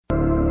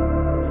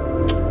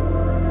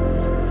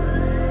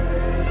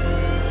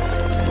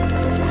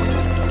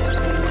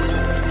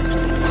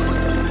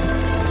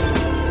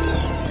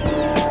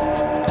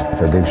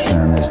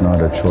addiction is not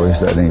a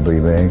choice that anybody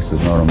makes.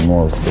 It's not a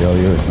moral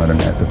failure. It's not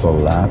an ethical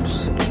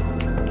lapse.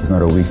 It's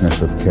not a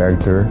weakness of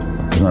character.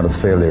 It's not a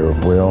failure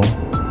of will.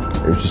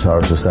 It's just how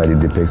our society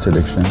depicts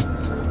addiction.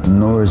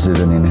 Nor is it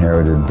an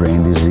inherited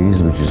brain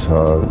disease, which is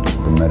how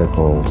the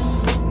medical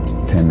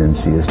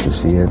tendency is to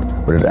see it.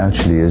 What it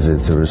actually is,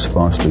 it's a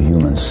response to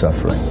human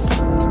suffering.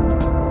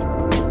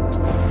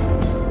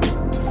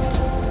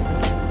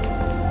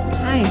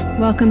 Hi,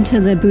 welcome to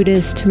the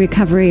Buddhist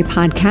Recovery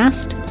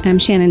Podcast. I'm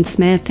Shannon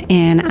Smith,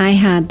 and I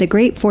had the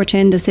great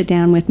fortune to sit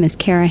down with Miss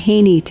Kara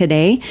Haney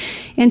today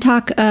and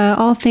talk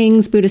all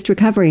things Buddhist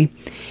recovery.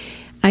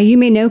 You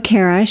may know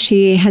Kara.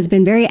 She has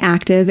been very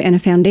active and a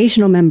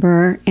foundational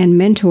member and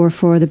mentor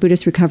for the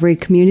Buddhist recovery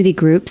community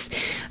groups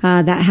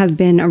that have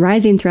been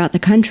arising throughout the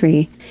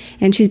country.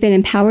 And she's been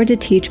empowered to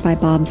teach by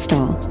Bob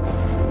Stahl.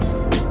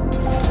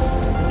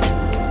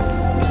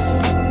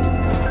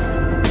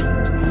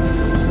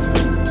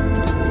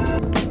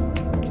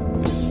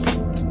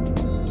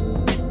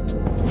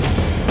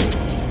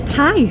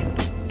 Hi,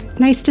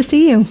 nice to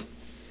see you.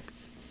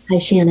 Hi,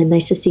 Shannon.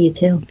 Nice to see you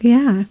too.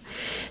 Yeah.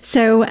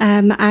 So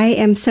I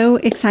am so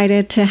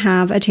excited to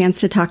have a chance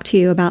to talk to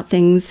you about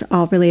things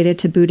all related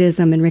to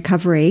Buddhism and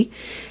recovery.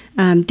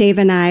 Dave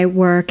and I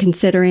were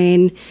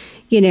considering,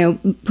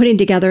 putting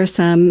together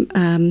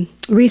some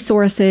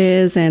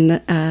resources and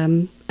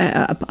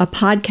a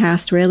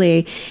podcast,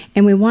 really.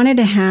 And we wanted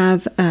to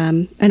have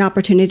an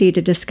opportunity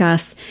to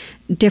discuss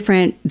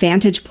different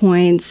vantage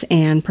points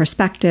and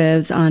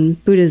perspectives on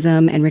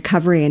Buddhism and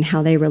recovery and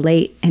how they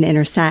relate and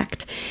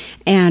intersect.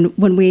 And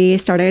when we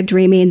started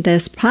dreaming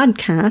this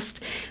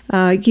podcast,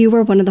 you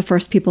were one of the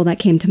first people that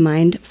came to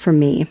mind for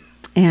me.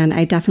 And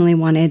I definitely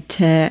wanted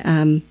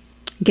to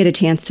get a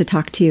chance to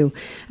talk to you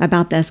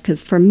about this,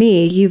 because for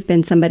me, you've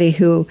been somebody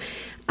who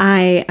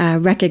I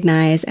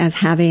recognize as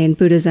having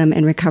Buddhism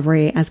and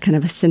recovery as kind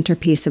of a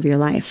centerpiece of your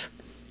life.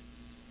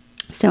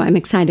 So I'm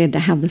excited to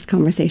have this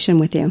conversation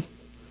with you.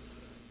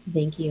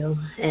 Thank you.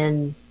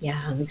 And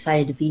yeah, I'm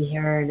excited to be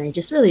here. And I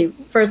just really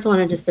first want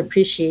to just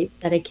appreciate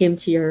that I came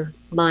to your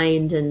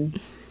mind and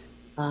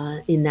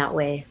in that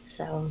way.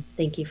 So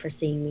thank you for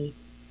seeing me.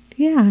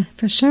 Yeah,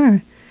 for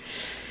sure.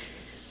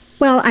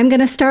 Well, I'm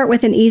going to start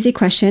with an easy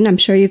question. I'm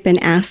sure you've been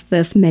asked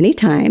this many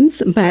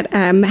times, but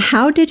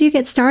how did you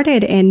get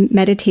started in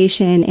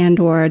meditation and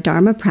or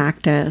Dharma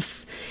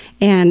practice?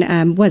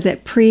 And was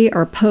it pre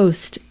or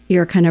post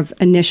your kind of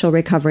initial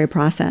recovery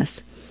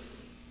process?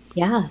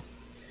 Yeah.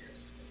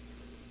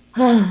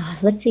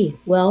 Let's see.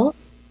 Well,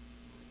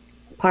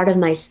 part of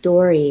my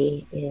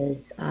story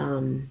is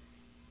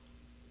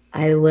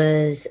I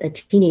was a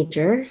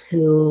teenager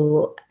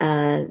who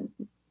I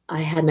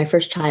had my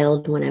first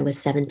child when I was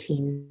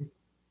 17.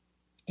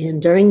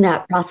 And during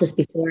that process,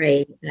 before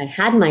I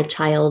had my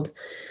child,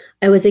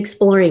 I was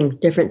exploring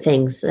different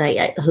things,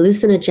 like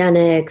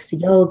hallucinogenics,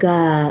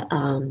 yoga,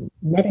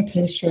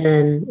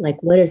 meditation,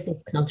 like what is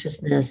this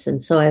consciousness?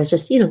 And so I was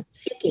just,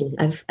 seeking.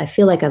 I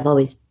feel like I've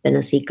always been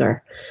a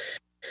seeker.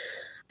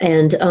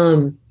 And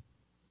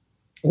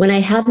when I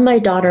had my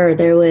daughter,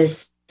 there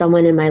was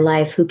someone in my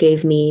life who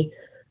gave me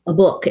a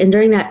book. And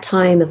during that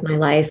time of my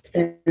life,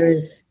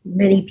 there's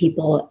many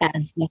people,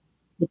 as with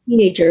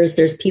teenagers,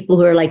 there's people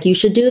who are like, you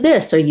should do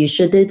this, or you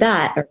should do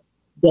that, or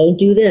don't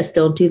do this,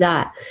 don't do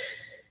that.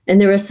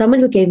 And there was someone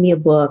who gave me a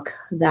book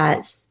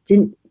that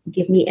didn't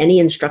give me any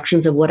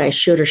instructions of what I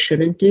should or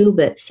shouldn't do,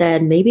 but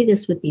said maybe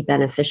this would be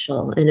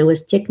beneficial. And it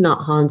was Thich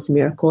Nhat Hanh's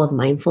Miracle of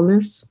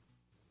Mindfulness.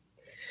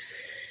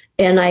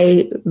 And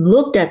I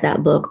looked at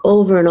that book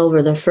over and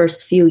over the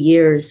first few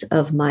years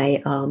of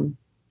my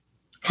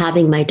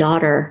having my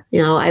daughter.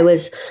 I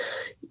was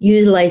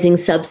utilizing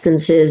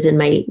substances in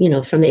my,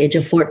 from the age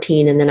of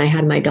 14. And then I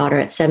had my daughter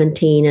at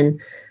 17, and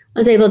I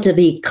was able to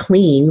be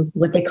clean,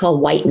 what they call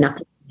white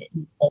knuckling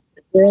in the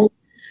world,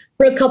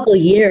 for a couple of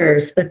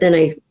years. But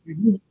then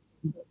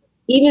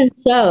even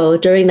so,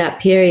 during that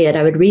period,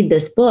 I would read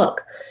this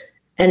book,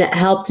 and it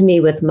helped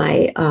me with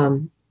my,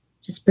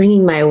 just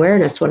bringing my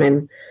awareness when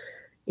I'm,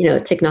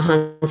 Thich Nhat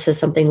Hanh says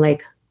something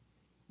like,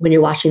 when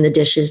you're washing the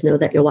dishes, know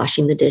that you're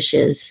washing the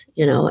dishes,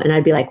 and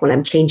I'd be like, when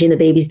I'm changing the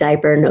baby's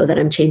diaper, know that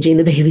I'm changing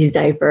the baby's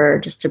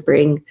diaper, just to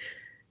bring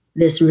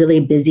this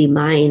really busy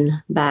mind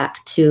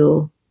back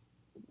to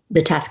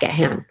the task at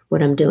hand,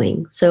 what I'm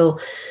doing. So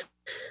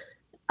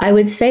I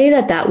would say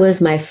that was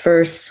my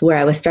first, where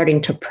I was starting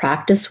to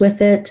practice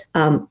with it.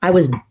 I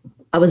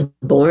was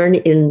born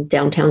in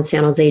downtown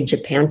San Jose,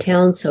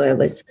 Japantown. So it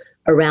was,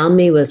 around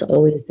me was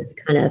always this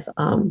kind of,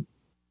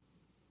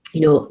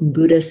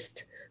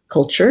 Buddhist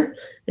culture,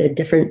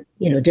 different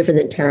than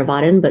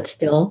Theravadan, but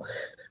still.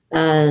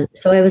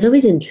 So I was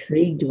always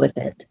intrigued with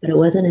it, but it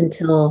wasn't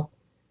until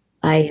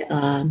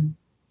when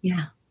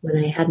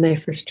I had my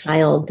first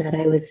child that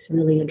I was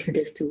really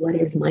introduced to what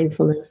is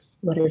mindfulness,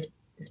 what is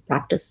this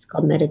practice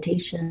called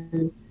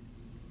meditation,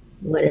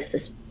 what is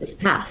this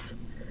path.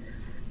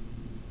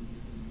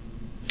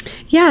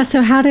 Yeah.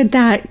 So how did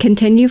that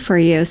continue for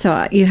you?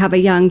 So you have a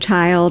young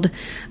child,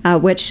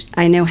 which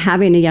I know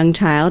having a young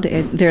child,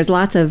 there's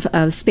lots of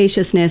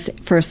spaciousness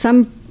for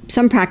some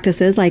some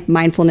practices like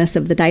mindfulness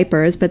of the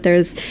diapers, but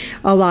there's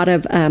a lot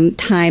of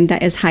time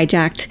that is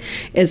hijacked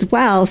as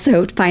well.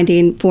 So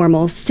finding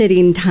formal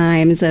sitting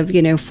times of,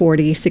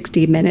 40,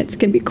 60 minutes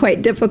can be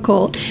quite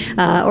difficult,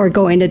 or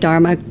going to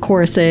Dharma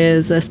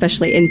courses,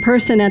 especially in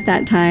person at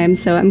that time.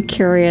 So I'm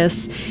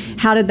curious,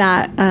 how did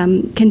that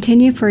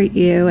continue for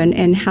you,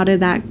 and how did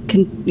that,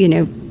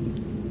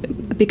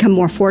 become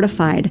more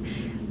fortified?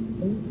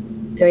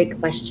 Great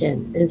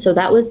question. And so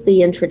that was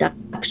the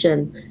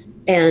introduction.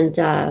 And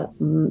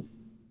the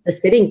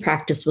sitting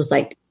practice was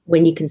like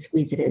when you can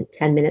squeeze it in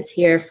 10 minutes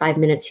here, 5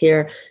 minutes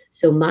here.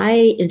 So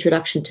my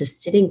introduction to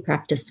sitting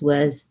practice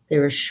was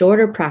there were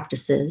shorter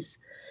practices.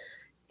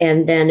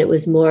 And then it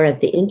was more of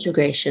the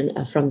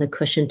integration from the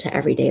cushion to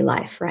everyday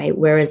life, right?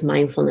 Where is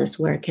mindfulness?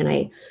 Where can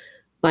I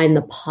find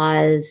the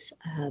pause,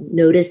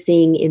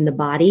 noticing in the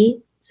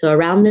body? So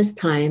around this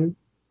time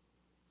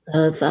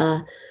of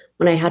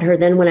when I had her,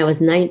 then when I was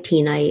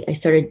 19, I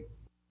started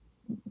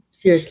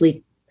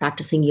seriously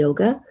practicing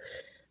yoga.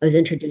 I was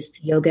introduced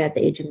to yoga at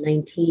the age of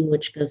 19,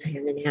 which goes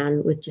hand in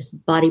hand with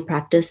just body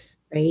practice,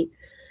 right?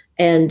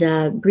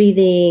 And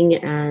breathing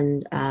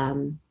and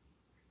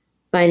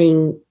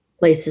finding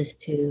places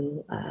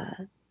to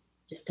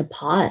just to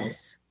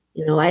pause.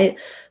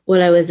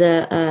 When I was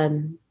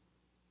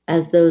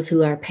as those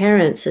who are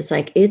parents, it's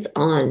like, it's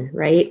on,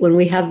 right? When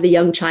we have the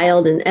young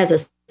child, and as a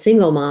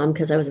single mom,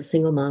 because I was a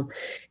single mom,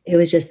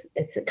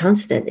 it's a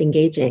constant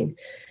engaging.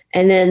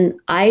 And then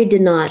I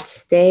did not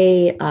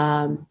stay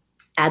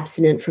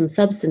abstinent from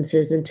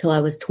substances until I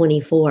was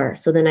 24.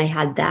 So then I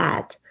had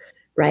that,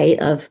 right,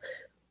 of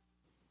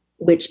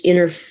which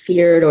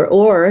interfered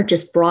or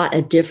just brought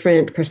a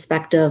different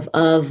perspective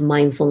of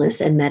mindfulness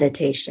and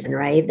meditation,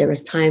 right? There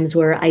was times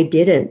where I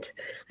didn't.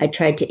 I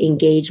tried to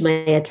engage my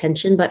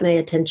attention, but my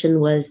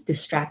attention was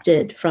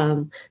distracted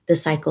from the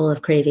cycle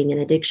of craving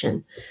and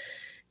addiction.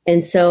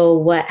 And so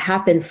what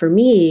happened for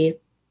me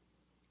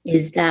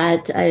is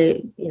that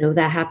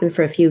that happened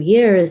for a few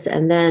years,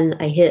 and then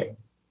I hit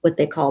what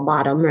they call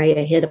bottom, right?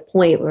 I hit a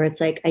point where it's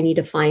like, I need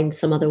to find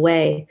some other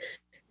way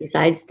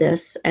besides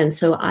this. And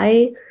so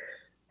I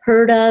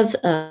heard of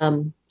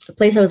the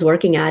place I was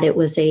working at. It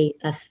was a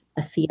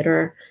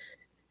theater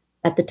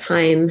at the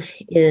time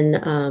in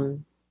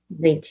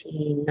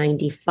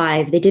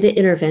 1995. They did an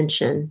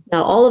intervention.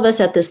 Now, all of us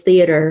at this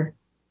theater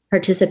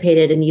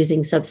participated in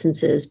using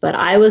substances, but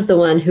I was the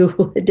one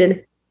who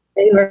didn't.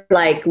 They were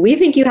like, we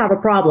think you have a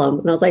problem.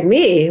 And I was like,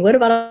 me? What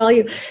about all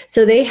you?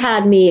 So they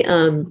had me,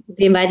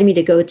 they invited me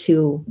to go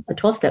to a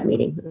 12-step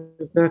meeting. It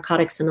was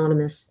Narcotics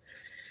Anonymous.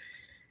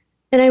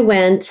 And I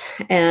went,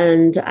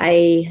 and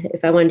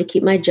if I wanted to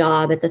keep my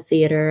job at the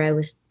theater, I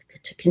was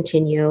to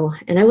continue,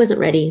 and I wasn't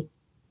ready.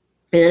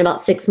 And then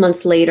about 6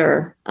 months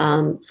later,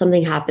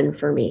 something happened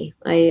for me.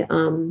 I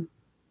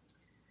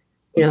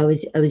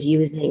was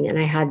using, and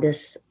I had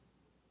this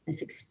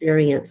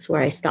experience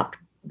where I stopped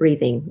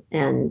breathing,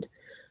 and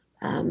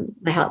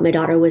my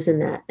daughter was in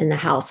the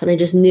house, and I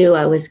just knew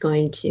I was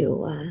going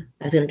to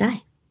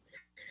die,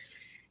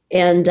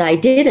 and I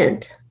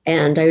didn't.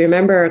 And I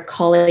remember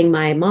calling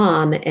my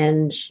mom,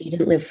 and she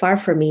didn't live far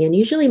from me. And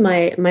usually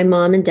my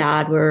mom and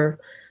dad were,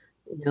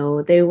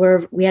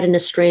 we had an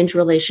estranged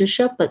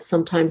relationship, but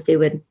sometimes they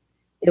would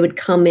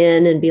come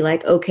in and be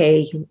like,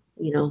 okay,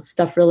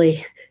 stuff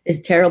really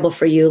is terrible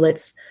for you.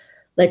 Let's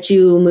let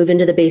you move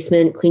into the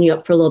basement, clean you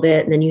up for a little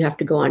bit, and then you have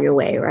to go on your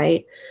way,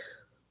 right?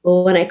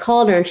 Well, when I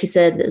called her and she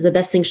said, it was the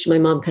best thing my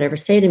mom could ever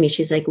say to me,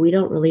 she's like, we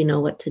don't really know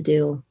what to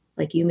do.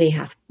 Like, you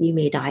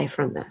may die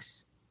from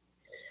this.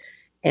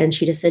 And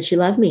she just said she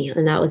loved me,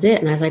 and that was it.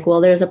 And I was like,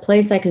 well, there's a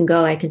place I can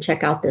go. I can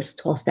check out this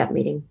 12-step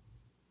meeting.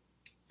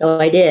 So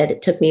I did.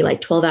 It took me like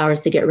 12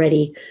 hours to get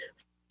ready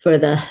for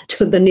the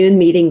noon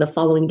meeting the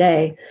following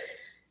day.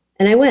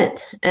 And I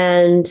went,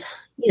 and,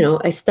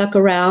 I stuck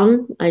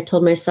around. I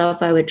told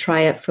myself I would try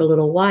it for a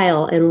little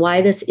while. And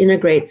why this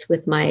integrates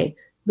with my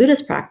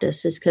Buddhist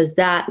practice is because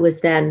that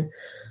was then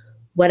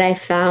what I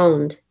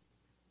found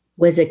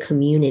was a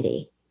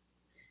community.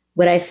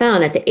 What I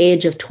found at the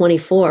age of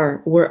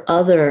 24 were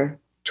other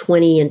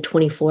 20 and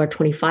 24,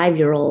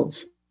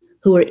 25-year-olds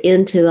who were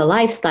into a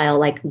lifestyle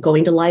like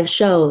going to live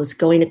shows,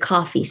 going to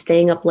coffee,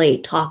 staying up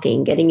late,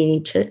 talking, getting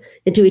into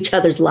each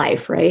other's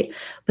life, right?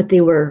 But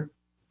they were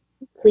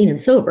clean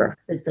and sober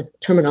is the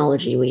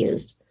terminology we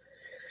used.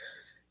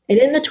 And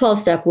in the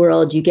 12-step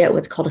world, you get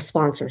what's called a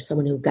sponsor,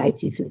 someone who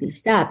guides you through these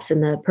steps.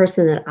 And the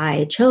person that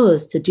I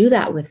chose to do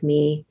that with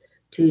me,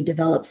 to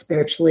develop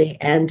spiritually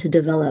and to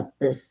develop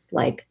this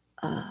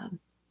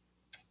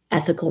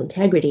ethical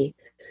integrity,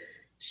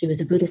 she was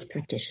a Buddhist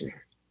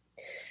practitioner.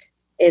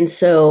 And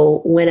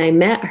so when I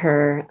met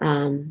her,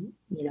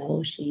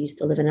 she used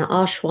to live in an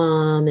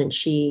ashram, and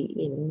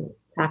she,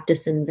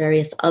 practiced in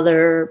various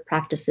other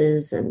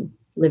practices and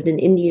lived in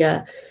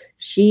India.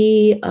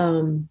 She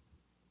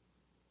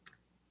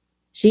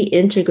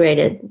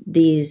integrated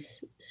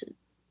these,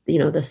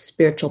 the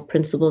spiritual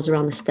principles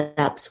around the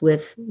steps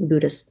with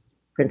Buddhist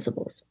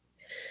principles.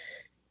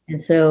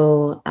 And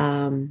so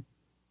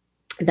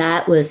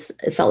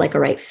it felt like a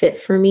right fit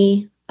for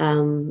me.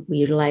 We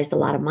utilized a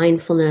lot of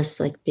mindfulness,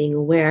 like being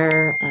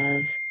aware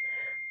of,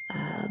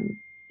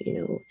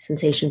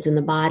 sensations in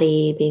the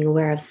body, being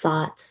aware of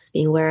thoughts,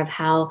 being aware of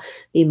how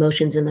the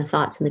emotions and the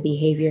thoughts and the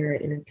behavior are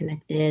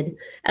interconnected,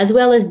 as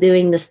well as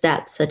doing the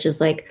steps, such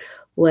as like,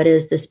 what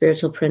is the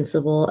spiritual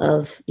principle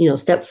of,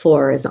 step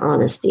 4 is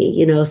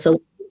honesty,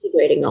 so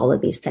integrating all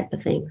of these type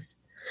of things.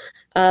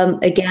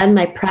 Again,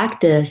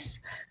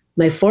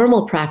 my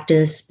formal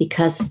practice,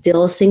 because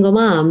still a single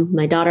mom,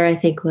 my daughter, I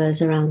think,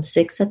 was around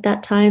 6 at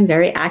that time,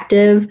 very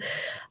active,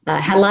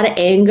 had a lot of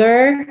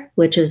anger,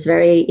 which was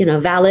very,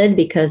 valid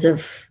because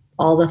of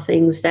all the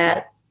things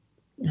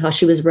how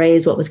she was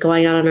raised, what was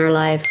going on in her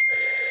life.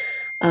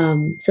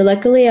 So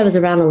luckily I was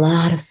around a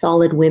lot of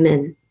solid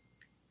women.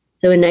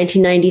 So in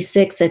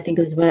 1996, I think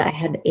it was when I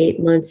had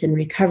 8 months in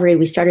recovery,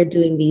 we started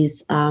doing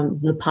these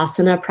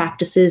Vipassana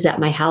practices at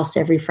my house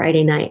every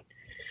Friday night.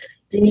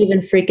 Didn't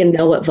even freaking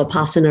know what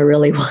Vipassana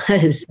really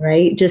was,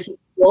 right? Just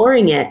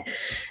exploring it.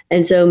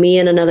 And so me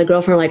and another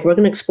girlfriend were like, we're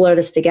going to explore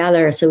this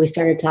together. So we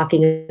started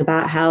talking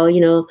about how,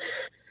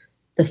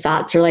 the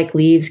thoughts are like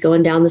leaves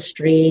going down the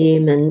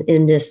stream,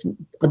 and just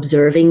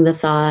observing the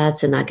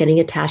thoughts and not getting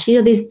attached,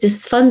 these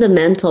just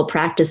fundamental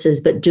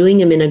practices, but doing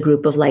them in a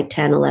group of like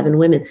 10, 11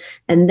 women.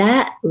 And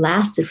that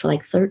lasted for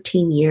like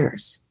 13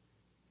 years,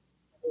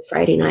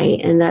 Friday night.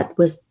 And that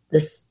was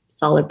this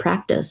solid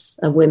practice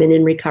of women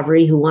in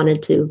recovery who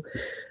wanted to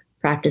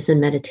practice in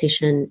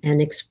meditation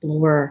and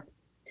explore.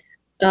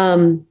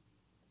 I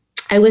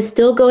was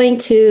still going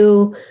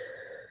to,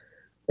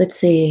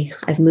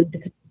 I've moved a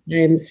couple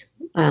times.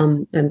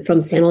 I'm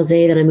from San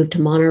Jose, then I moved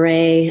to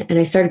Monterey, and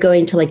I started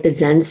going to like the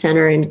Zen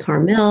Center in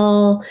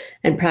Carmel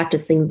and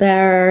practicing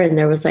there. And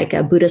there was like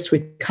a Buddhist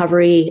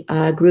recovery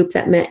group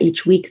that met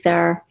each week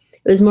there.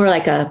 It was more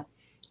like a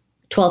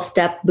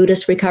 12-step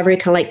Buddhist recovery,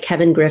 kind of like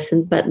Kevin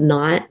Griffin, but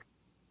not.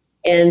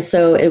 And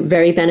so it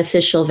very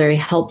beneficial, very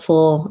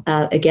helpful.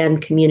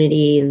 Again,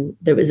 community, and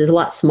there was a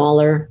lot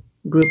smaller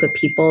group of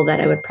people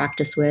that I would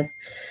practice with.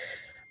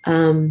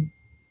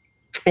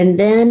 And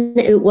then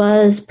it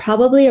was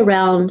probably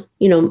around,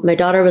 my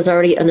daughter was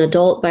already an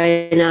adult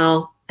by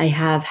now. I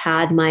have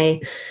had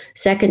my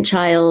second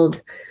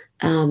child.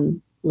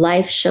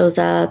 Life shows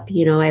up.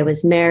 I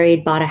was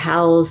married, bought a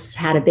house,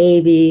 had a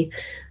baby.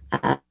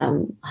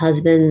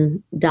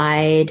 Husband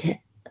died,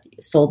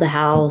 sold the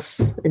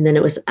house. And then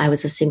I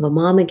was a single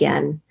mom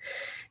again.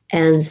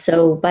 And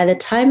so by the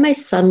time my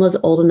son was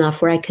old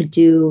enough where I could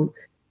do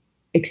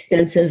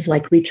extensive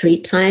like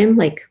retreat time,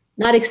 like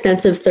not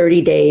extensive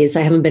 30 days.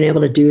 I haven't been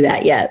able to do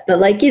that yet, but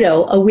like,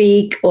 a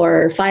week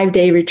or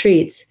 5-day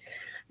retreats.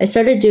 I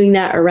started doing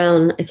that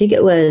around, I think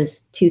it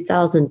was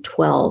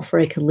 2012,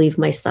 where I could leave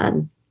my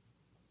son.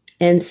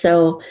 And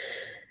so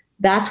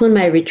that's when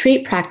my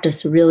retreat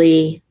practice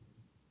really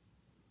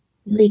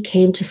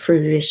came to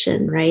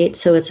fruition, right?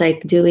 So it's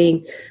like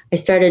I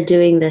started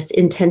doing this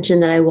intention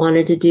that I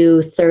wanted to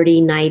do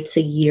 30 nights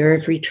a year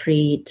of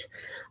retreat.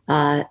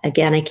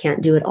 Again, I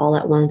can't do it all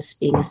at once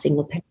being a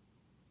single parent.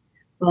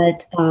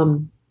 But,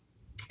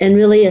 and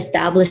really I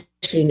already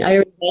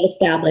had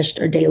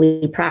established our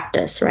daily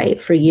practice, right,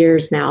 for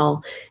years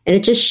now. And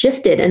it just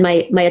shifted, and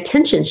my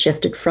attention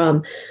shifted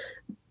from,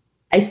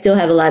 I still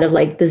have a lot of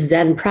like the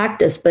Zen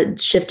practice, but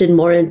shifted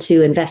more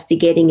into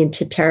investigating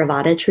into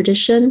Theravada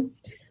tradition,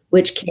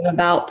 which came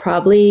about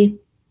probably,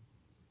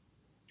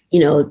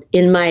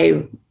 in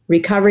my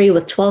recovery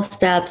with 12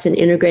 steps and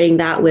integrating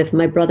that with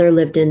my brother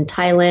lived in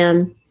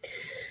Thailand.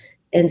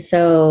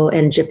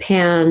 And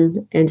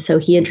Japan. And so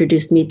he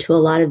introduced me to a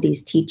lot of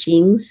these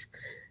teachings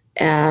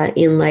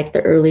in like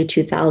the early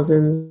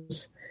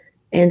 2000s.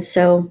 And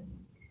so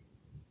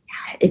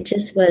it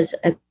just was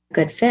a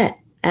good fit.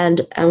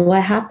 And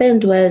what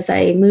happened was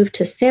I moved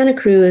to Santa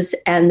Cruz,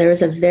 and there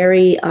was a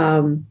very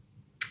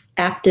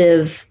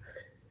active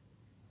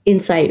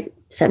insight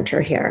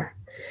center here.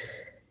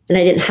 And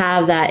I didn't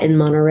have that in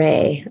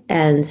Monterey.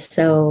 And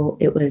so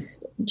it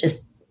was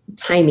just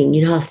timing,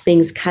 how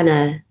things kind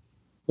of,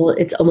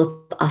 it's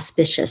almost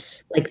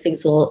auspicious, like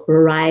things will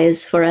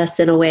rise for us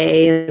in a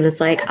way. And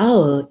it's like,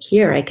 oh,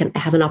 here I can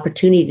have an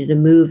opportunity to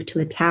move to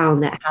a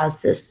town that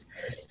has this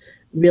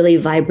really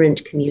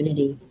vibrant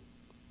community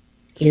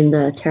in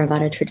the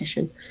Theravada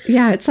tradition.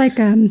 Yeah, it's like,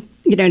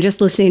 just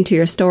listening to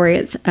your story,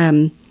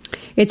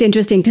 it's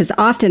interesting because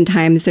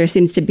oftentimes there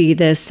seems to be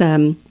this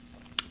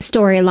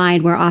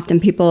storyline where often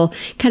people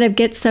kind of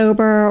get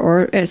sober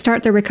or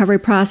start the recovery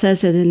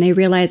process, and then they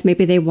realize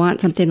maybe they want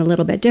something a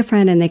little bit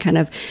different, and they kind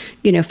of,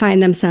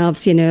 find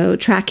themselves,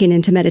 tracking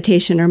into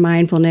meditation or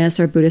mindfulness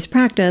or Buddhist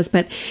practice.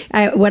 But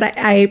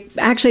I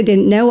actually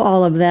didn't know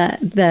all of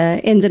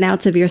the ins and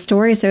outs of your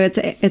story, so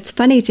it's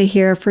funny to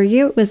hear. For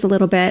you, it was a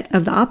little bit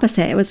of the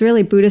opposite. It was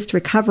really Buddhist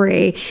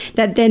recovery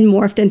that then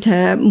morphed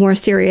into more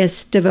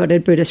serious,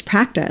 devoted Buddhist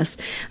practice,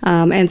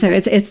 and so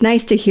it's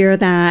nice to hear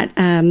that.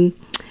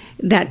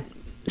 That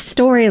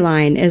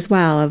storyline as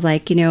well of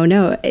like,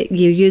 no,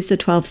 you use the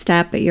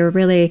 12-step, but you're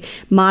really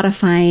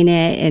modifying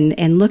it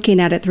and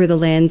looking at it through the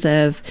lens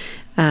of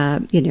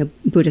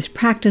Buddhist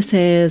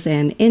practices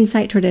and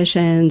insight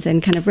traditions,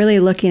 and kind of really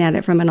looking at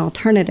it from an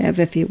alternative,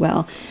 if you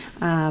will.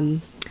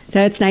 So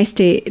it's nice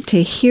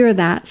to hear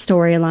that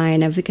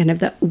storyline of kind of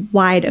the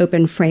wide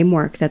open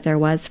framework that there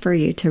was for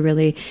you to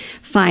really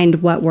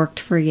find what worked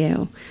for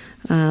you.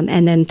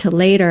 And then to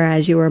later,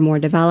 as you were more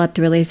developed,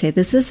 really say,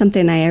 this is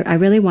something I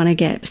really want to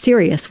get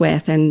serious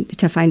with, and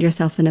to find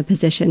yourself in a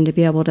position to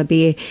be able to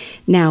be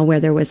now where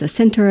there was a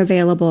center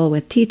available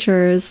with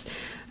teachers.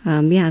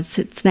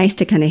 It's nice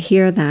to kind of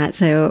hear that.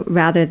 So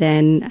rather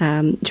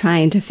than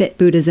trying to fit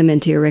Buddhism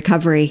into your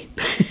recovery,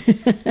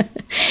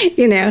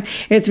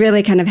 it's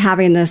really kind of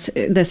having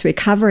this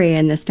recovery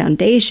and this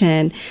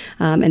foundation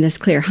and this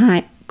clear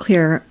heart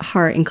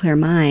and clear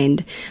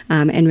mind,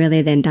 and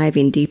really then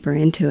diving deeper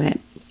into it.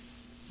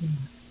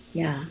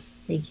 Yeah,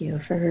 thank you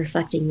for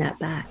reflecting that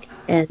back.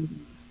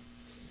 And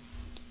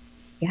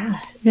and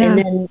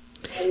then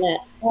in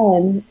that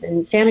home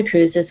in Santa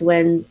Cruz is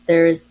when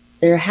there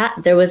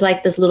was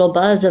like this little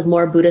buzz of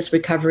more Buddhist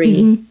recovery.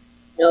 Mm-hmm.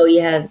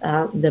 You had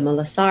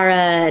Bimala Sara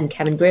and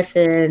Kevin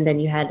Griffin, then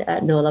you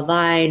had Noah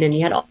Levine, and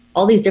you had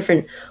all these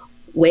different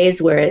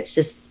ways where it's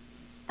just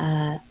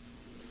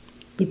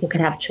people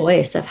could have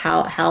choice of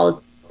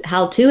how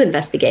to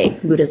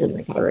investigate Buddhism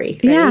recovery.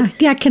 Right?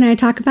 Yeah. Can I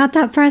talk about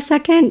that for a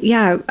second?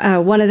 Yeah.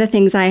 One of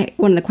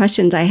the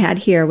questions I had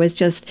here was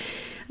just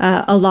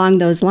along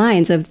those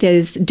lines of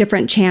these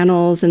different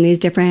channels and these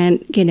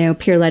different,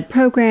 peer-led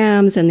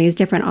programs and these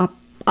different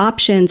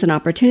options and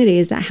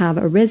opportunities that have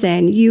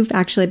arisen. You've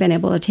actually been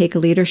able to take a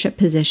leadership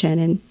position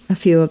in a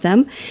few of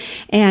them.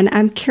 And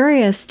I'm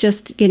curious,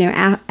 just,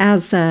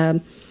 as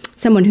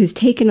someone who's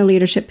taken a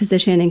leadership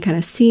position and kind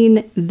of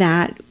seen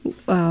that,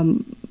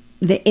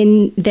 the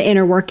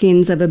inner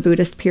workings of a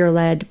Buddhist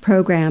peer-led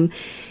program,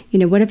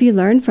 what have you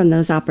learned from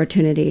those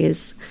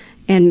opportunities?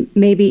 And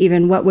maybe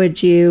even what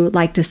would you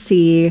like to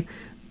see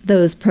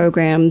those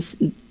programs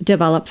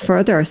develop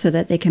further so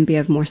that they can be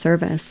of more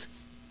service?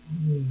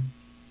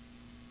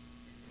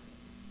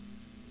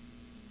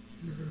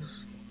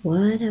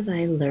 What have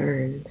I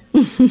learned?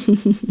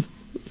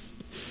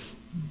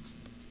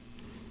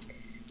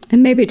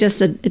 And maybe just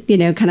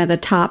kind of the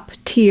top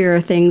tier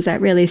things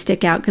that really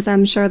stick out, because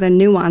I'm sure the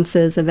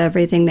nuances of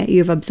everything that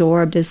you've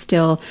absorbed is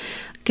still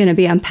going to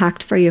be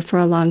unpacked for you for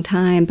a long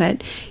time.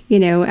 But,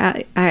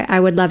 I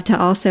would love to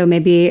also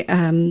maybe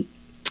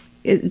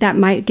that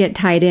might get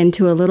tied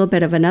into a little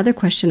bit of another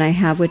question I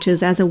have, which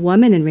is, as a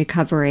woman in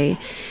recovery,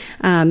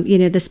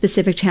 the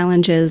specific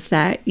challenges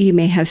that you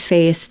may have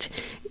faced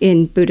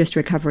in Buddhist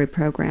recovery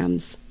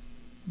programs.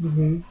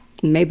 Mm-hmm.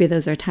 Maybe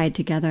those are tied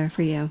together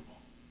for you.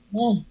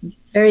 Yeah,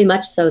 very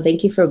much so.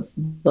 Thank you for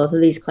both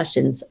of these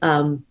questions.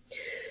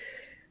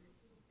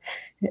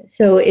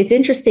 So it's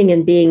interesting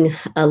in being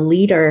a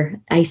leader.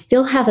 I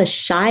still have a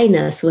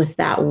shyness with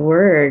that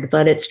word,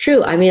 but it's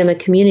true. I mean, I'm a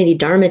community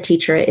Dharma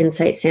teacher at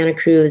Insight Santa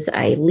Cruz.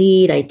 I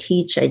lead, I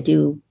teach, I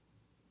do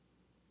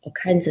all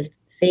kinds of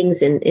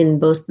things in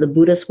both the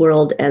Buddhist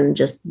world and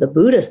just the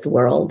Buddhist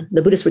world,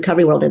 the Buddhist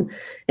recovery world, and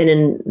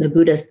in the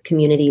Buddhist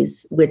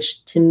communities,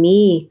 which to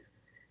me,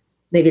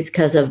 maybe it's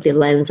because of the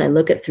lens I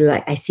look at through,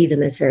 I see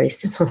them as very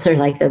similar,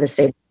 like they're the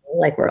same,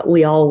 like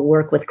we all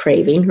work with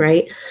craving,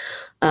 right?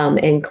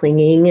 And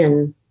clinging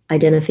and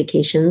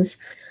identifications.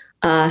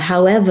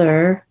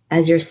 However,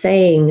 as you're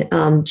saying,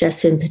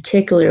 just in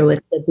particular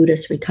with the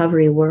Buddhist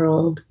recovery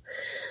world,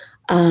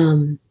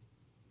 and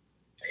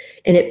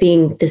it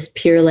being this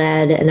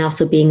peer-led and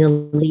also being a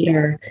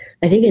leader,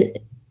 I think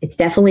it's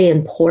definitely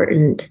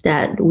important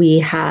that we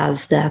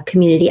have the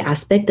community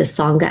aspect, the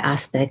Sangha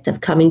aspect of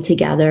coming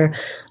together,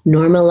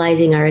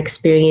 normalizing our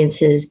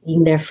experiences,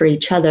 being there for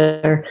each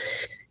other,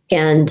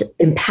 and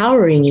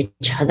empowering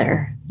each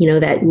other,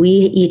 that we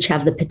each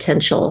have the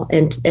potential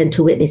and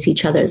to witness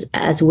each other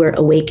as we're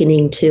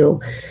awakening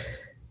to,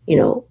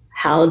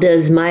 how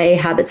does my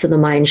habits of the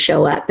mind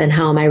show up, and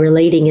how am I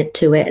relating it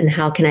to it, and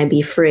how can I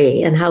be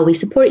free, and how we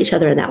support each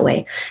other in that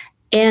way.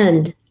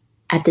 And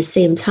at the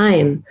same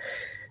time,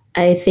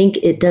 I think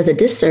it does a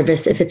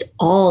disservice if it's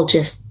all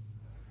just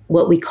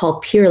what we call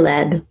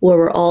peer-led, where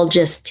we're all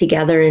just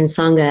together in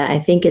Sangha. I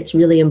think it's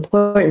really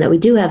important that we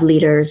do have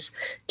leaders,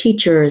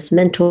 teachers,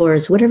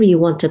 mentors, whatever you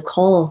want to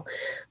call,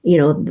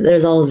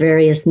 there's all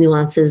various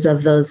nuances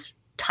of those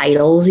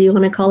titles you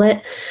want to call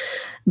it.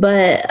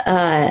 But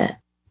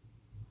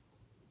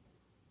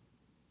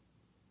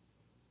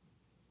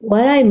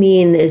what I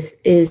mean is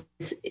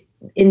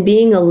in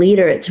being a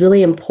leader, it's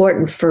really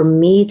important for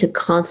me to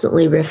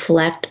constantly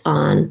reflect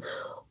on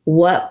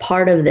what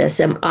part of this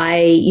am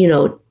I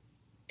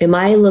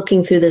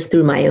looking through this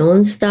through my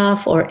own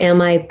stuff, or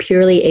am I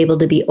purely able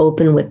to be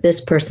open with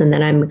this person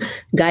that I'm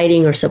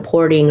guiding or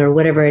supporting or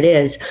whatever it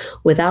is,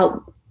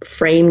 without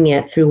framing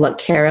it through what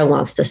Kara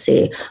wants to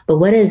see, but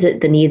what is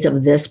it, the needs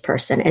of this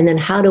person? And then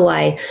how do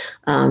I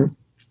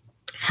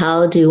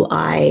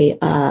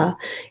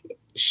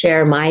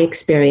share my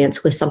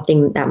experience with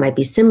something that might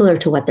be similar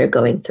to what they're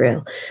going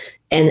through?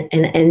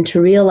 and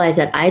to realize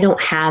that I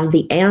don't have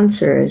the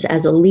answers.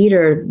 As a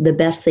leader, the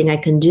best thing I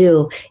can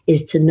do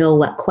is to know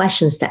what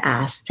questions to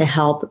ask to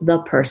help the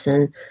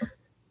person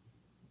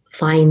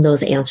find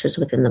those answers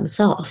within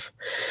themselves.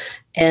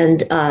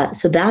 And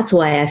so that's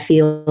why I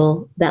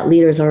feel that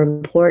leaders are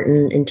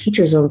important and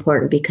teachers are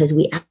important, because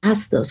we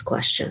ask those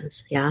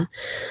questions. Yeah.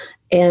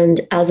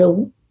 And as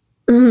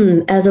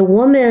a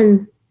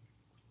woman,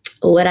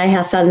 what I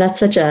have found, that's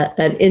such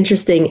an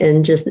interesting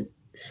and just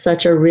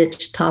such a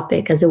rich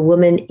topic. As a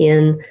woman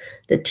in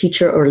the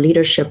teacher or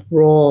leadership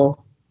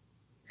role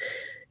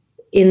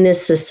in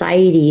this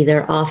society,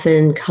 there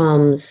often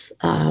comes,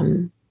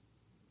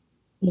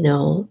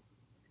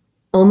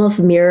 almost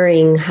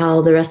mirroring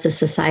how the rest of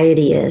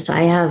society is.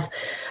 I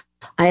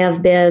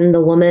have been the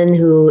woman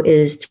who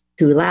is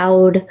too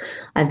loud.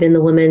 I've been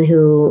the woman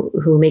who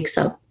makes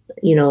up,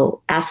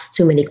 asks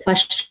too many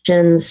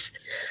questions.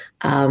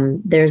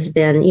 There's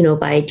been,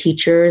 by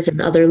teachers and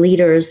other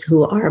leaders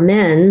who are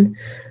men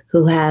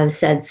who have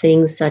said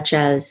things such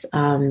as,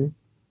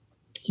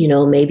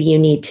 maybe you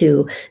need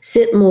to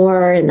sit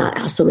more and not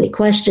ask so many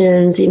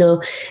questions,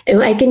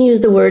 and I can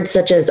use the words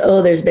such as,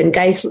 there's been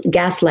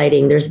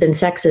gaslighting, there's been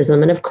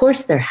sexism. And of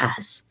course there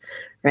has,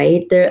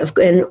 right?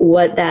 And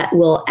what that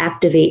will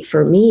activate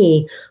for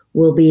me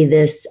will be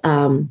this,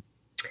 the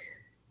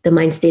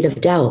mind state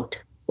of doubt.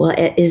 Well,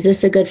 is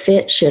this a good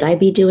fit? Should I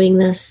be doing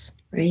this?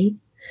 Right.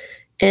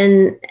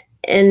 And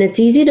it's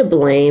easy to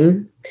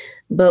blame.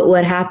 But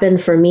what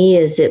happened for me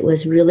is it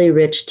was really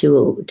rich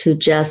to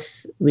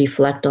just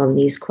reflect on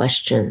these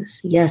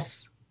questions.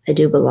 Yes, I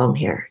do belong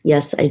here.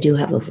 Yes, I do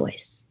have a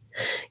voice.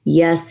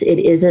 Yes, it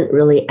isn't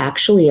really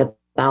actually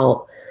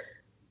about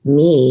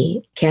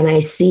me. Can I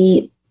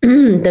see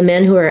the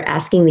men who are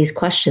asking these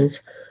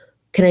questions?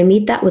 Can I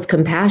meet that with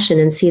compassion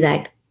and see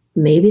that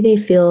maybe they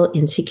feel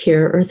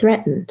insecure or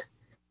threatened?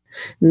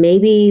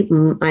 Maybe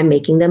I'm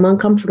making them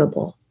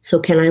uncomfortable. So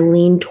can I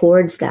lean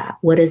towards that?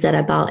 What is that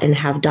about? And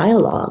have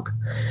dialogue.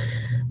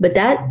 But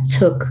that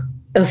took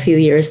a few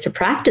years to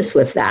practice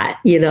with that,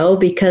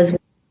 because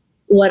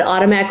what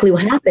automatically will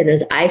happen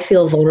is I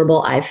feel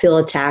vulnerable. I feel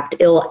attacked.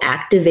 It will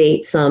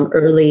activate some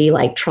early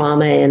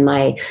trauma in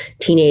my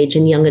teenage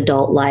and young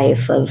adult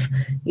life of,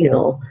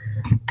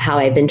 how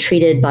I've been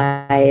treated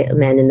by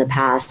men in the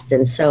past.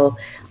 And so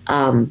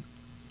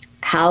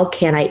how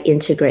can I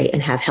integrate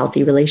and have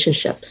healthy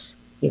relationships?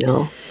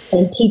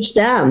 And teach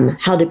them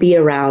how to be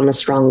around a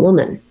strong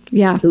woman.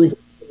 Yeah. Who's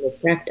in this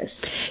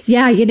practice.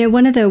 Yeah.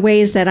 One of the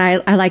ways that I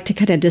like to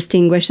kind of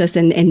distinguish this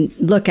and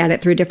look at it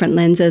through different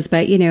lenses,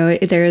 but,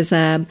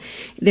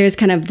 there's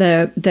kind of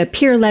the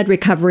peer-led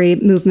recovery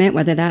movement,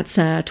 whether that's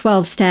a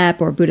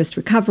 12-step or Buddhist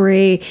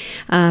recovery,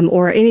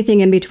 or anything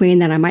in between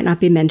that I might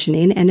not be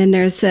mentioning. And then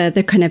there's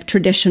the kind of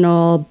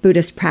traditional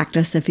Buddhist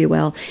practice, if you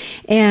will.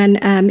 And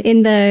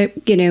in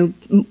the,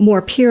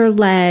 more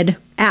peer-led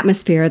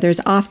atmosphere, there's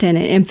often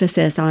an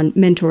emphasis on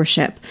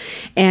mentorship.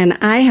 And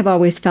I have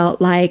always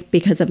felt like,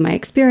 because of my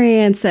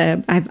experience,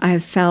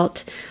 I've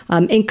felt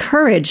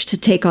encouraged to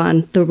take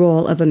on the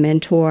role of a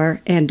mentor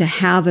and to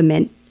have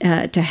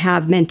to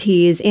have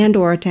mentees and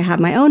or to have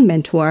my own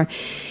mentor.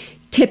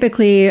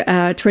 Typically,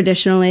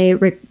 traditionally,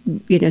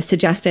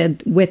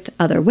 suggested with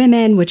other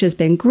women, which has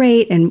been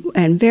great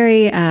and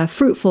very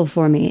fruitful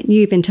for me.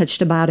 You even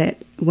touched about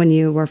it when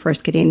you were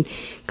first getting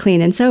clean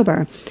and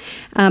sober.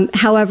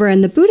 However, in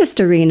the Buddhist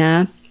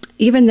arena,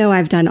 even though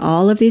I've done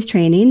all of these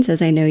trainings,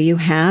 as I know you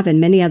have, and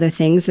many other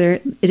things,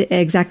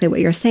 exactly what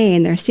you're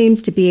saying, there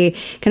seems to be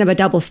kind of a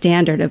double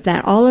standard of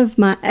that.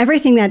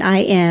 Everything that I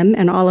am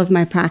and all of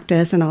my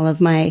practice and all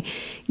of my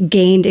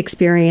gained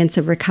experience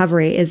of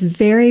recovery is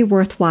very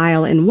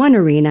worthwhile in one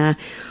arena,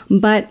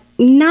 but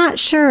not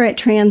sure it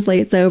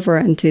translates over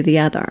into the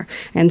other.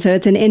 And so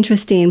it's an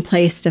interesting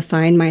place to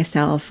find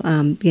myself,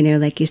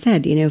 like you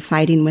said,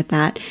 fighting with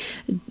that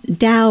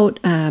doubt,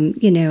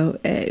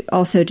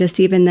 also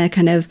just even the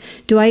kind of,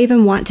 do I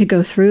even want to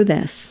go through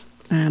this?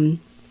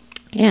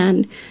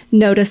 And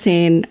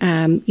noticing,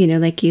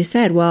 like you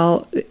said,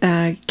 well,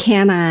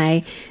 can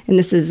I, and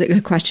this is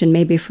a question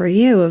maybe for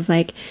you of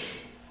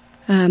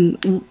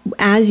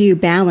as you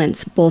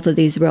balance both of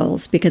these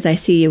roles, because I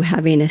see you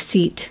having a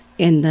seat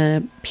in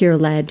the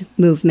peer-led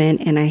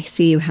movement, and I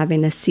see you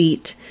having a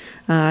seat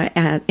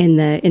in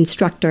the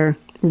instructor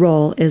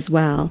role as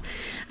well,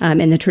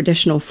 in the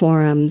traditional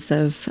forums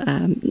of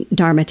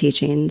Dharma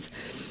teachings.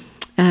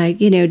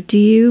 Do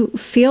you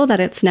feel that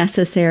it's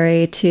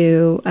necessary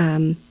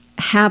to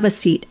have a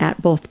seat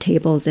at both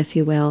tables, if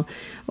you will,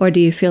 or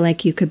do you feel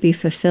like you could be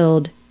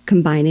fulfilled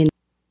combining?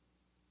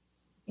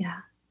 Yeah,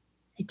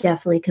 it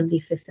definitely can be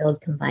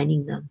fulfilled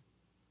combining them.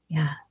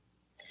 Yeah.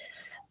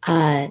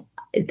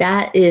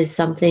 That is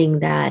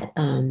something that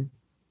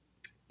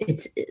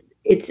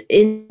it's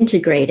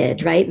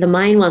integrated, right? The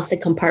mind wants to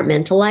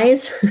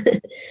compartmentalize,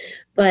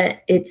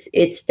 but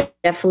it's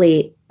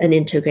definitely an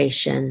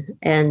integration.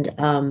 And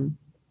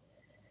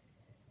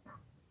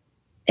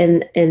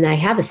I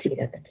have a seat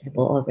at the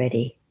table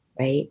already,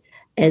 right?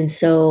 And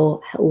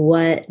so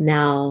what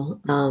now?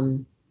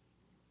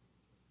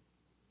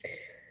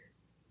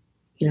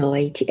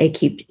 I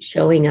keep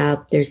showing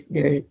up.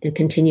 There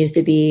continues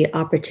to be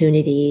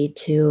opportunity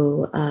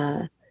to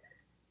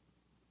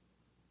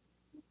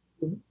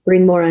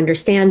bring more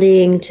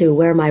understanding to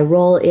where my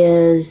role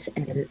is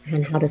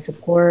and how to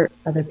support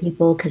other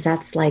people, because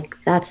that's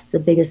the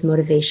biggest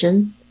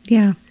motivation.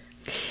 Yeah.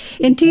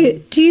 And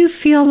do you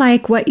feel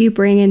like what you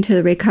bring into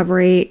the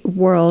recovery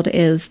world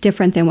is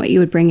different than what you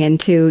would bring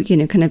into,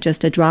 kind of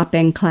just a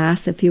drop-in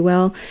class, if you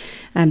will?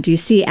 Do you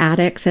see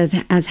addicts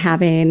as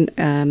having,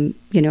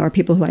 or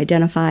people who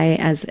identify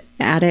as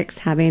addicts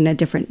having a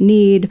different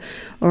need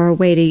or a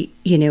way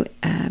to,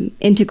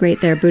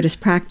 integrate their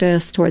Buddhist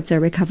practice towards their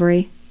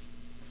recovery?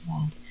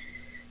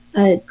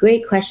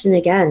 Great question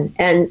again.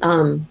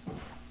 And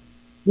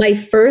my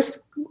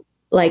first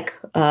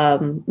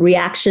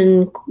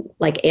reaction,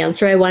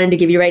 answer I wanted to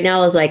give you right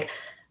now is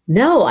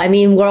no, I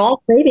mean, we're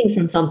all craving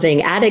from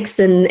something, addicts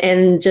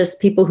and just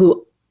people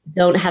who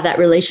don't have that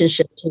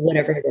relationship to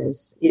whatever it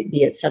is,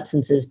 be it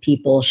substances,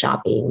 people,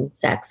 shopping,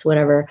 sex,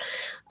 whatever.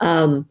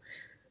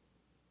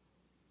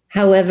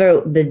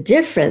 However, the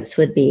difference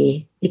would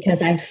be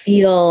because I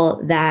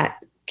feel that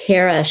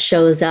Kara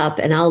shows up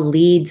and I'll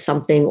lead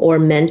something or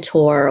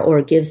mentor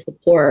or give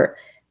support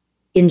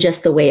in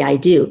just the way I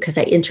do, because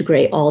I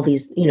integrate all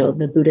these,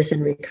 the Buddhist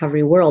and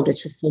recovery world.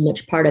 It's just so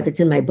much part of it's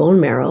in my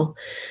bone marrow.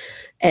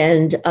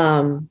 And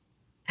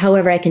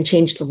however, I can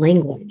change the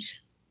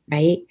language,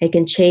 right? I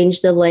can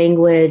change the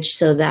language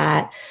so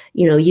that,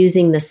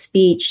 using the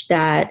speech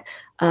that,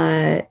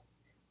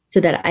 so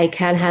that I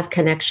can have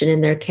connection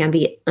and there can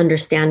be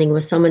understanding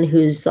with someone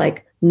who's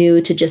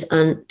new to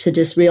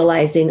just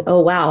realizing,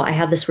 oh, wow, I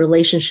have this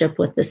relationship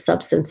with this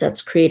substance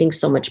that's creating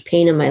so much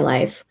pain in my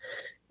life.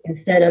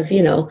 Instead of,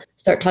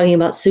 start talking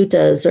about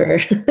suttas or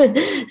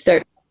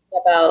start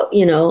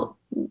talking about,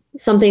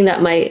 something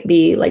that might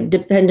be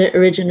dependent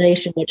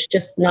origination, which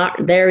just not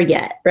there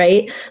yet,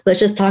 right?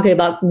 Let's just talk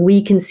about,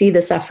 we can see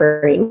the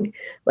suffering.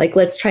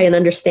 Let's try and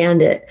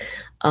understand it.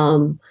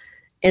 And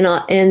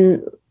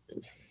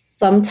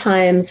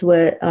sometimes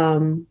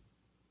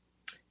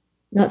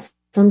not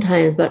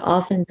sometimes, but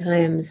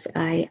oftentimes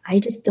I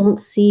just don't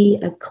see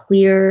a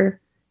clear,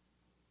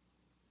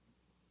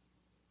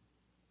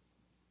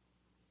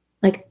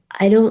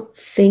 I don't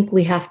think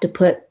we have to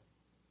put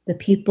the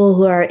people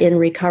who are in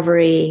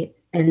recovery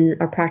and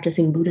are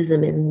practicing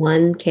Buddhism in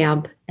one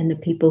camp and the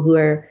people who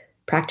are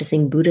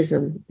practicing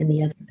Buddhism in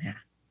the other path.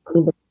 I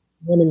mean, they're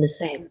one and the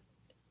same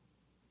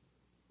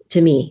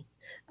to me.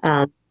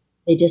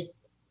 There's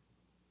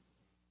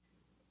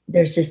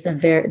just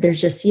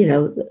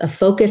a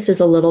focus is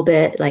a little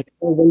bit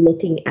we're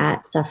looking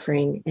at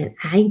suffering.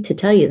 And to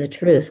tell you the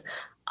truth,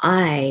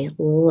 I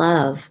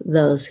love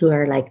those who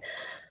are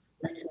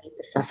let's make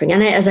the suffering.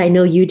 And as I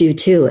know you do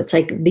too, it's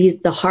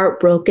the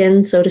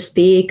heartbroken, so to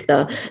speak,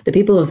 the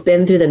people who've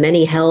been through the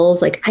many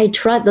hells, I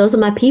trust, those are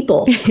my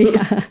people.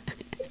 Yeah.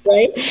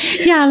 Right?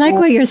 Yeah, I like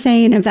what you're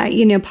saying of that,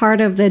 part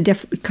of the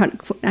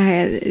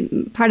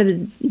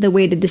the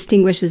way to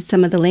distinguish is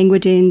some of the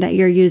languaging that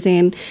you're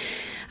using.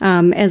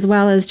 As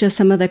well as just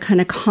some of the kind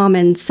of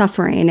common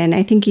suffering. And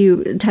I think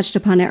you touched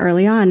upon it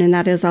early on, and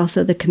that is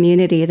also the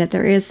community, that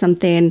there is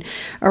something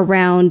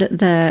around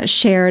the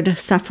shared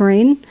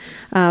suffering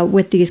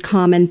with these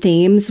common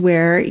themes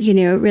where,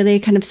 really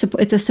kind of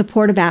it's a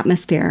supportive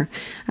atmosphere.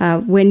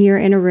 When you're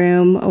in a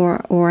room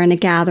or in a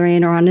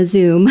gathering or on a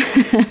Zoom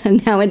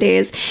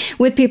nowadays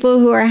with people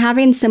who are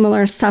having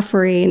similar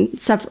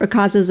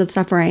causes of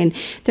suffering,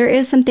 there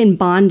is something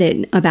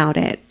bonded about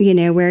it,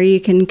 where you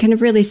can kind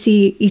of really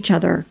see each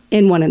other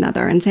in one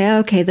another and say,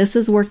 okay, this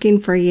is working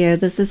for you.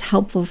 This is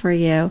helpful for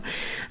you.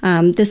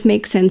 This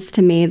makes sense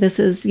to me. This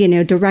is,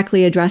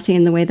 directly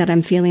addressing the way that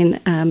I'm feeling,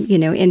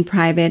 in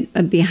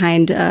private,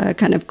 behind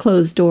kind of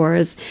closed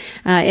doors,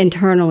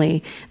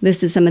 internally.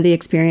 This is some of the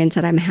experience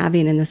that I'm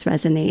having, and this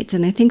resonates.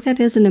 And I think that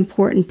is an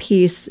important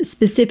piece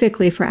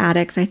specifically for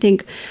addicts. I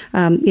think,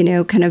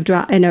 kind of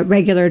in a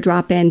regular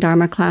drop-in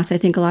Dharma class, I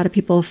think a lot of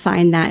people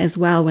find that as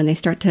well when they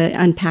start to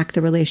unpack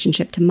the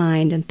relationship to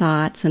mind and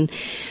thoughts.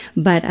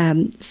 But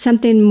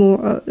something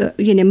more,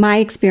 my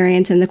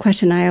experience and the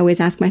question I always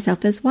ask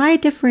myself is, why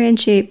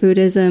differentiate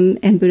Buddhism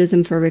and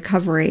Buddhism for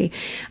recovery?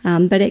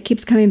 But it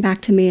keeps coming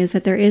back to me is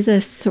that there is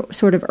a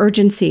sort of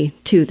urgency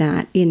to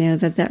that,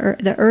 that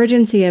the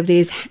urgency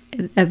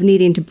of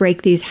needing to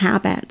break these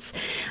habits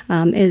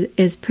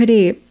is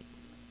pretty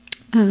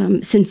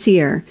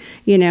sincere,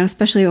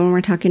 especially when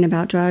we're talking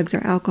about drugs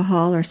or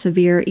alcohol or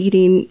severe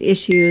eating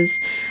issues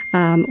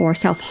or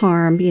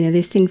self-harm.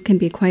 These things can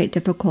be quite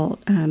difficult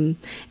and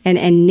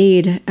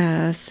need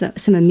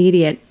some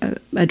immediate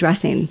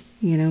addressing,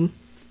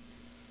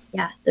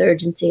 Yeah, the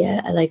urgency.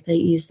 I like that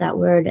you use that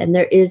word. And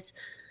there is,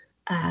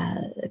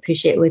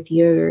 appreciate what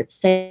you're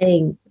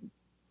saying,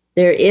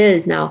 there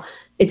is now,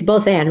 it's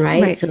both and,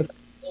 right? So I don't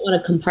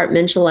want to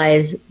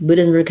compartmentalize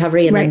Buddhism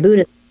recovery and then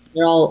Buddhism.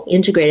 They're all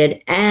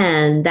integrated.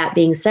 And that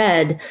being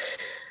said,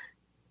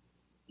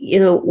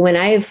 when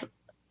I've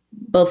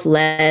both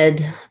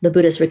led the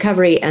Buddhist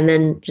recovery and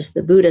then just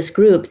the Buddhist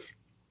groups,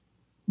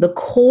 the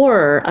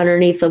core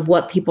underneath of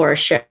what people are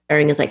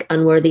sharing is like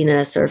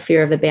unworthiness or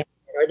fear of abandonment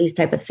or these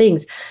type of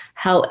things.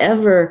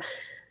 However,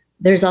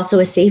 there's also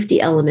a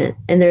safety element,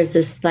 and there's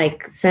this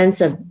like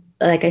sense of,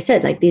 like I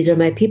said, like these are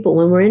my people.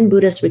 When we're in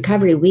Buddhist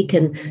recovery, we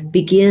can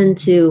begin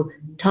to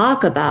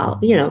talk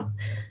about,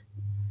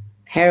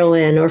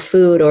 heroin or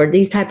food or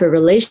these type of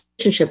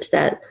relationships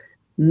that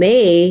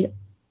may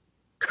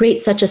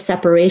create such a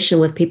separation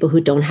with people who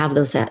don't have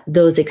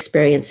those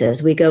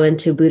experiences. We go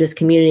into Buddhist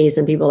communities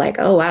and people are like,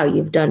 oh wow,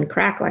 you've done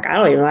crack. Like I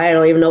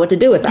don't even know what to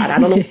do with that. I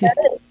don't know what that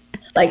is.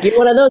 Like you're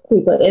one of those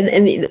people,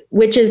 and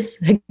which is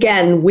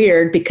again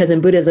weird because in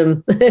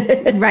Buddhism,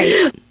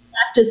 right,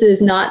 practice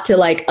is not to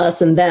like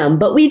us and them,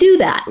 but we do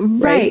that.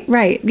 Right.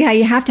 Yeah,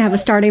 you have to have a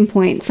starting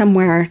point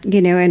somewhere,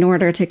 in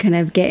order to kind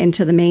of get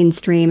into the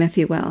mainstream, if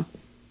you will.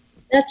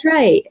 That's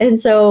right. And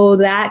so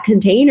that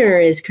container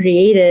is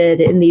created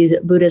in these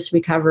Buddhist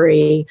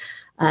recovery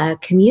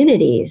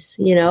communities.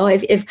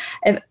 If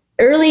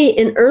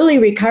early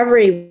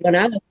recovery, when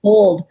I was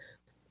told,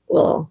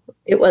 well,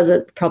 it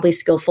wasn't probably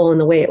skillful in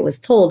the way it was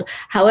told.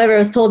 However, I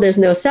was told there's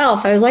no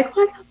self. I was like,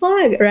 what the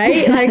fuck,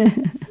 right? Like,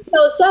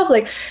 no self.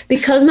 Like,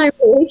 because my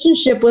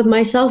relationship with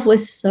myself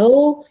was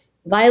so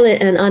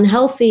violent and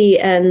unhealthy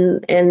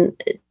and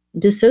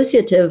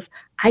dissociative,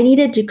 I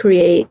needed to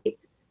create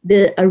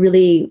a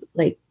really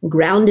like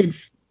grounded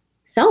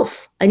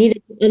self. I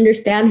needed to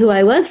understand who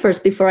I was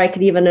first before I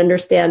could even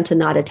understand to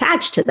not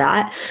attach to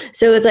that.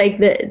 So it's like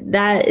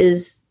that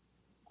is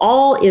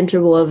all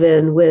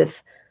interwoven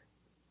with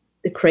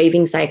the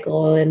craving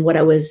cycle and what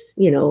I was,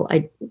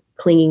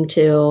 clinging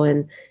to,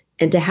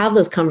 and to have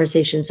those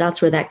conversations.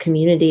 That's where that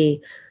community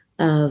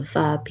of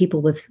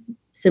people with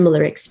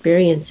similar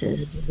experiences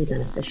is really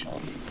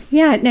beneficial.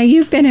 Yeah. Now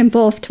you've been in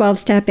both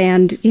 12-step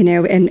and,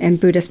 and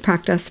Buddhist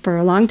practice for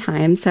a long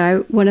time.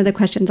 So one of the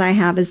questions I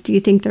have is, do you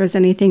think there's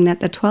anything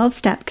that the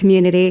 12-step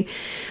community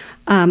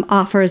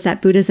offers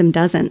that Buddhism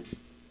doesn't?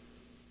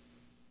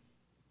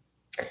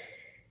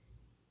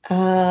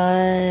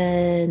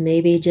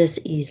 Maybe just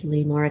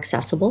easily more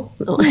accessible.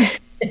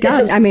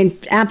 God, I mean,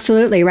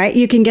 absolutely, right?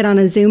 You can get on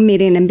a Zoom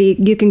meeting and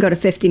you can go to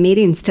 50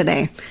 meetings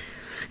today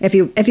if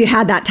you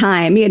had that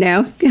time,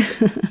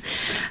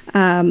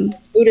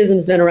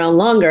 Buddhism's been around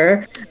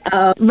longer.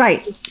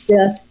 Right.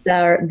 Just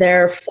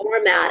their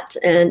format,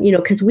 and,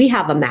 because we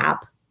have a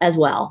map as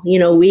well.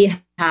 We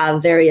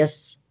have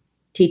various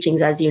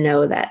teachings, as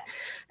that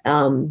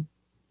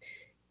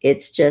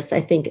it's just,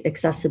 I think,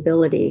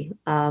 accessibility,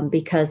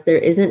 because there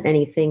isn't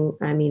anything.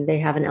 I mean, they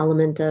have an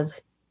element of,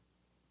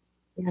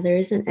 there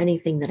isn't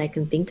anything that I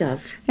can think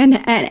of.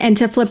 And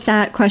to flip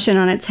that question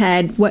on its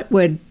head, what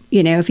would,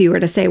 if you were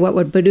to say, what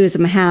would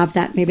Buddhism have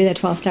that maybe the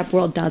 12-step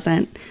world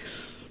doesn't?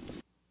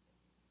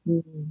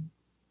 I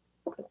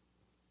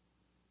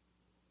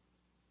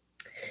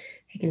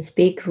can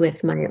speak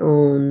with my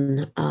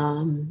own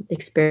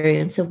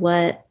experience of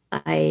what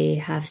I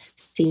have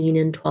seen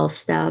in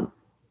 12-step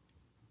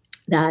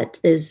that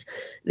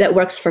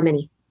works for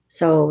many.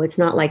 So it's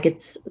not like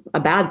it's a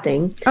bad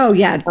thing. Oh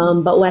yeah.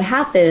 But what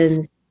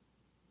happens,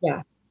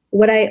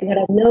 what I've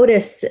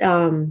noticed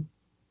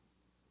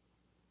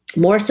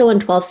more so in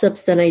 12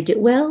 steps than I do.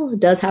 Well, it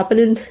does happen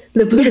in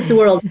the Buddhist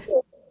world,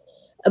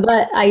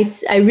 but I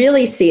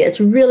really see it's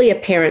really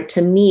apparent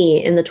to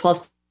me in the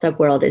 12 step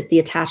world is the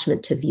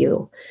attachment to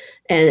view,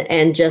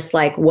 and just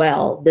like,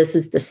 well, this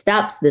is the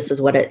steps, this is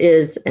what it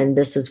is, and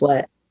this is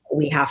what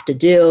we have to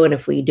do, and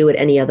if we do it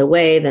any other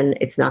way, then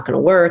it's not going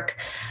to work.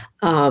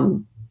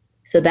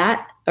 So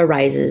that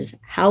arises.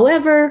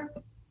 However,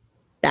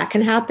 that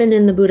can happen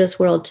in the Buddhist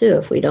world too.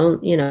 If we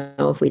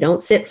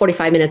don't sit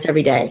 45 minutes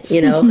every day,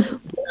 we're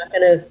not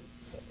going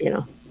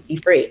to, be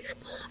free.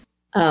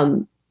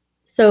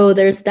 So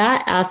there's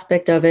that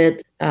aspect of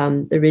it,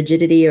 the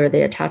rigidity or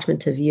the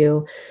attachment to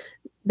view.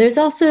 There's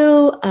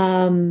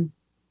also,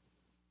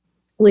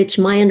 which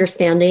my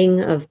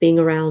understanding of being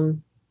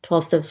around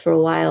 12 steps for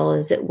a while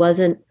is it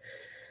wasn't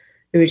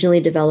originally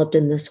developed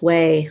in this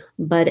way,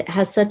 but it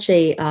has such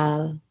a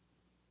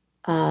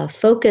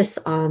focus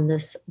on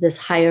this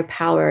higher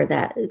power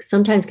that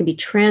sometimes can be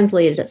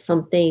translated as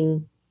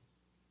something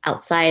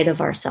outside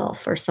of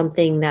ourself, or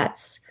something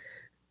that's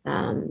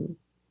and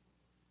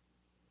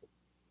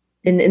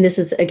this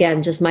is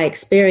again just my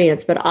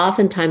experience, but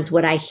oftentimes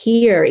what I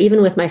hear,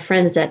 even with my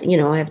friends that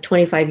I have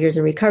 25 years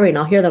in recovery, and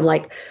I'll hear them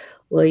like,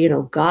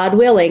 well, God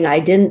willing, I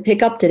didn't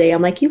pick up today.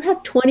 I'm like, you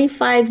have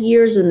 25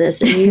 years in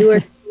this, and you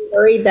are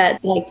worried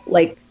that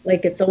like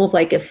it's almost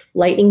like if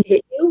lightning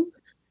hit you,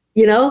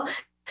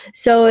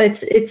 So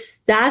that's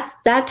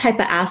that type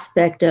of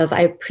aspect of,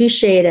 I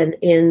appreciate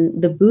in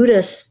the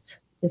Buddhist,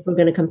 if we're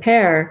going to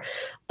compare,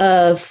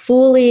 of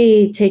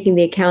fully taking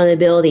the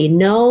accountability,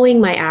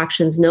 knowing my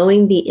actions,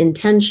 knowing the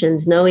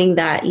intentions, knowing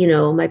that,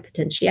 my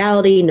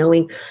potentiality,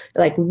 knowing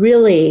like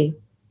really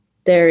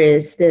there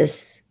is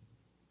this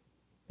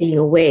being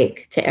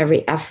awake to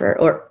every effort,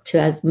 or to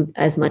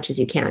as much as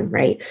you can,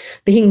 right?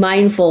 Being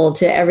mindful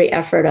to every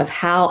effort of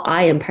how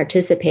I am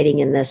participating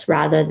in this,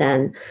 rather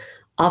than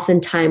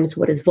oftentimes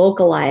what is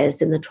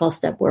vocalized in the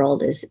 12-step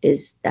world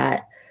is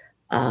that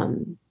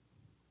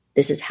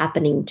this is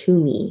happening to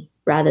me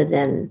rather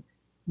than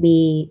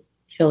me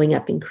showing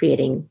up and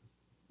creating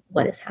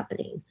what is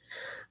happening.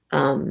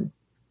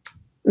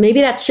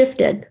 Maybe that's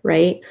shifted,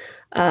 right?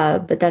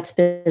 But that's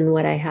been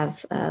what I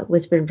have,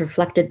 what's been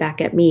reflected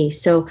back at me.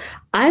 So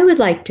I would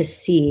like to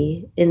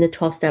see in the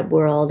 12-step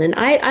world, and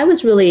I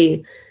was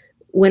really,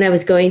 when I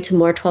was going to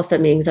more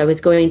 12-step meetings, I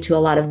was going to a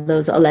lot of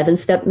those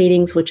 11-step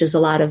meetings, which is a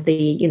lot of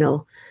the,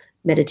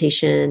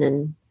 meditation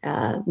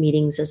and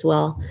meetings as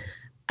well.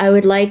 I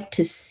would like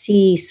to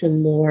see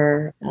some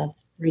more of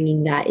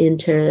bringing that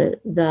into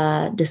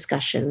the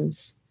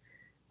discussions,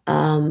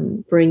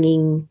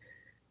 bringing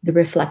the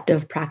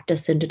reflective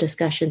practice into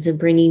discussions and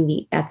bringing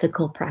the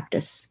ethical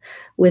practice.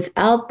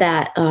 Without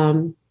that,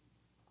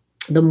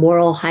 the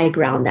moral high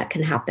ground that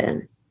can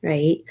happen,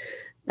 right?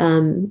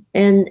 And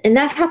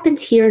that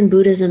happens here in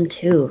Buddhism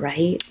too,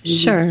 right?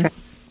 Sure.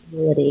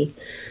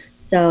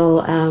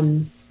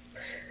 So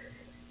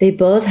they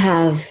both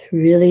have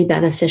really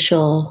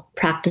beneficial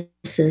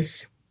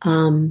practices,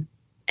 and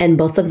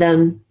both of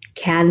them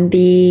can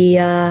be,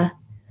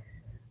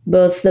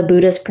 both the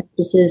Buddhist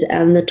practices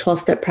and the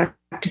 12-step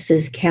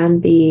practices can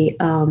be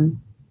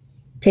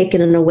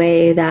taken in a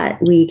way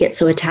that we get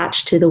so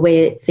attached to the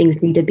way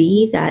things need to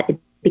be that it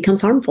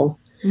becomes harmful.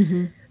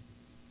 Mm-hmm.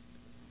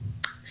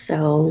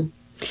 So,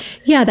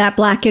 yeah, that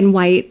black and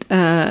white,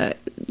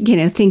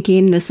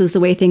 thinking this is the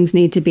way things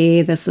need to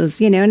be. This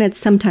is, and it's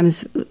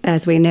sometimes,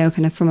 as we know,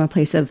 kind of from a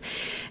place of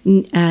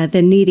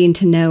the needing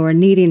to know or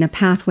needing a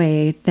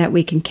pathway that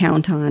we can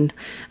count on.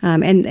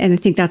 And I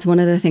think that's one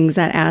of the things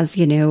that as,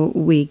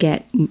 we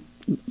get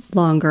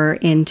longer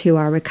into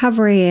our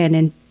recovery and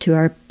into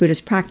our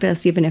Buddhist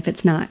practice, even if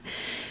it's not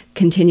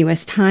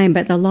continuous time,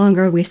 but the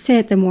longer we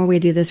sit, the more we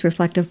do this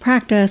reflective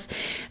practice,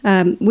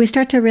 we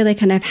start to really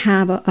kind of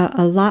have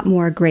a lot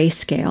more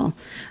grayscale,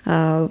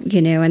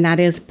 and that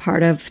is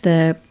part of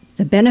the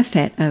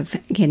benefit of,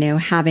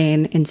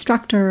 having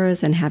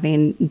instructors and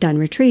having done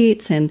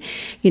retreats and,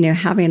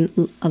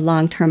 having a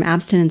long-term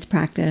abstinence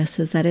practice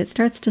is that it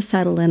starts to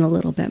settle in a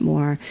little bit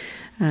more.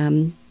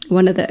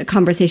 One of the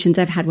conversations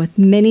I've had with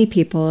many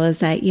people is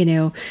that,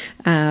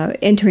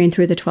 entering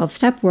through the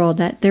 12-step world,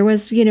 that there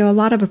was, a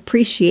lot of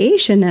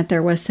appreciation that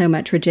there was so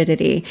much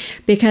rigidity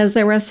because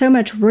there was so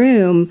much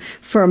room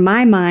for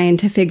my mind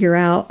to figure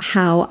out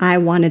how I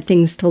wanted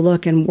things to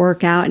look and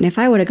work out. And if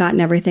I would have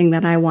gotten everything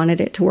that I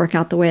wanted it to work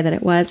out the way that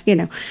it was,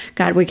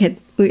 God, we could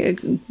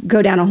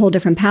go down a whole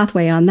different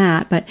pathway on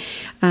that. But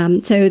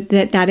so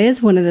that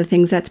is one of the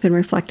things that's been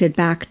reflected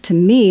back to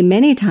me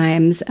many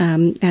times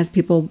as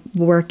people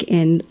work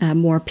in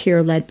more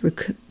peer-led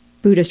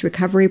Buddhist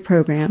recovery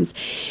programs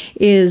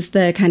is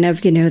the kind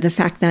of, the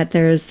fact that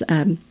there's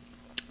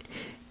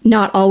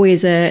not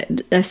always a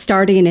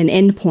starting and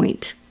end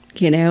point.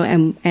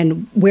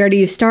 And where do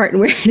you start and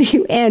where do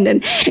you end?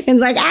 And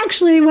it's like,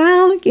 actually,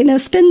 well,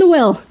 spin the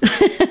wheel.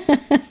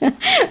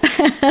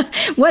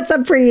 What's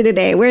up for you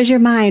today? Where's your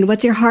mind?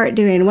 What's your heart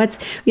doing? What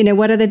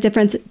are the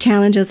different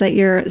challenges that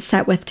you're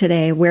set with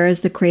today? Where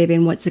is the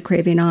craving? What's the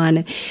craving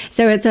on?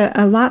 So it's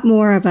a lot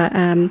more of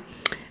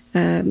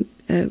an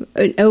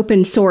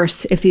open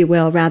source, if you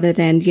will, rather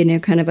than,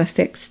 kind of a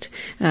fixed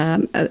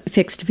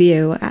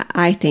view,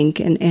 I think,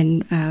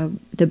 in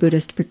the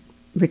Buddhist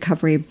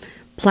recovery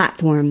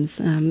platforms.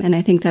 And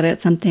I think that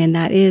it's something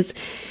that is,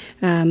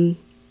 I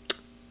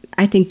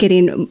think,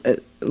 getting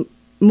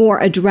more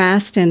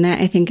addressed. And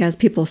I think as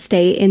people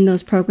stay in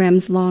those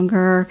programs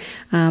longer,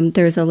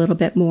 there's a little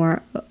bit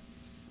more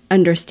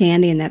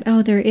understanding that,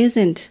 there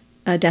isn't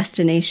a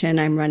destination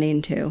I'm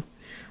running to.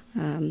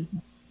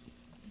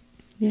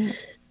 Yeah.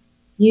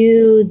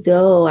 You,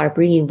 though, are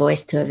bringing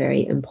voice to a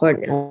very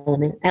important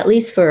element, at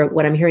least for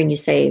what I'm hearing you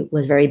say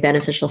was very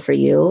beneficial for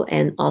you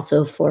and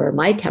also for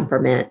my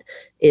temperament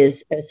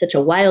is as such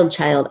a wild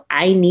child,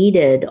 I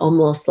needed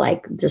almost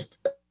like just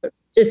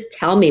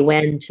tell me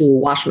when to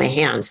wash my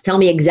hands. Tell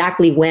me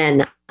exactly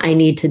when I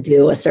need to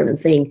do a certain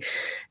thing.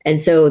 And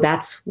so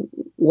that's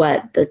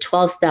what the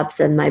 12 steps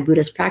and my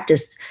Buddhist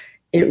practice,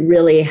 it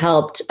really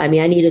helped. I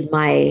mean, I needed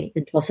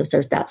in 12 steps,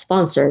 there's that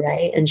sponsor,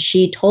 right? And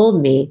she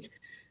told me,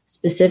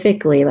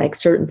 specifically like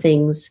certain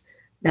things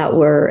that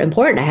were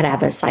important. I had to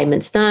have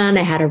assignments done.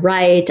 I had to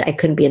write. I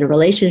couldn't be in a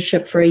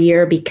relationship for a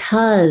year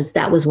because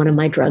that was one of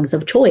my drugs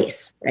of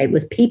choice, right?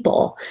 Was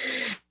people.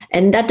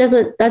 And that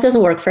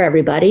doesn't work for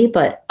everybody,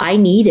 but I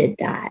needed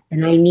that.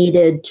 And I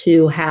needed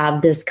to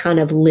have this kind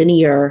of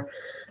linear,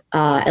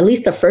 at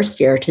least the first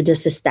year, to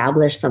just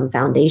establish some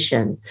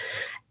foundation.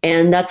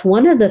 And that's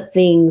one of the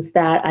things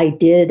that I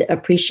did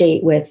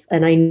appreciate with,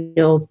 and I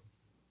know,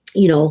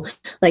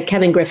 like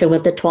Kevin Griffin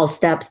with the 12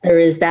 steps, there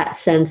is that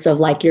sense of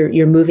like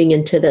you're moving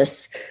into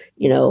this,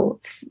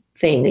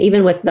 thing.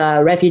 Even with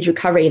the refuge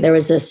recovery, there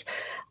was this,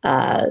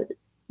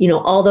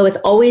 although it's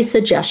always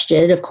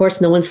suggested, of course,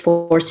 no one's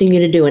forcing you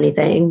to do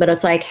anything, but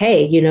it's like,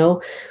 hey,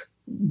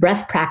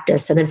 breath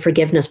practice and then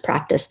forgiveness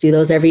practice, do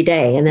those every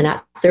day. And then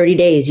at 30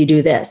 days, you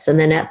do this.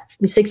 And then at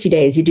 60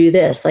 days, you do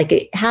this. Like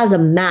it has a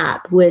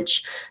map,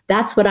 which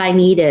that's what I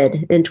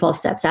needed in 12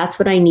 steps. That's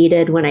what I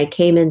needed when I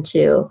came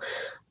into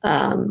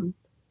to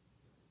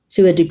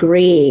a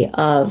degree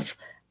of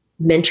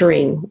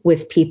mentoring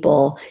with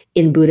people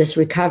in Buddhist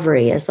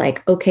recovery. It's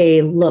like,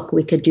 okay, look,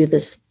 we could do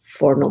this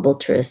Four Noble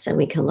Truths, and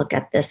we can look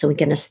at this, and we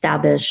can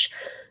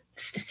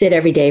sit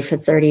every day for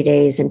 30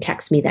 days and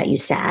text me that you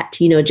sat,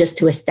 just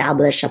to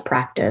establish a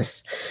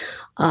practice.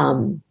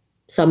 Some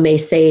may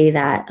say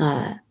that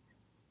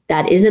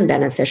that isn't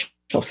beneficial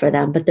for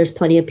them, but there's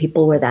plenty of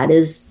people where that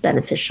is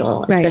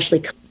beneficial, right.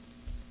 Especially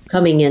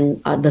coming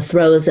in the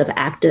throes of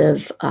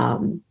active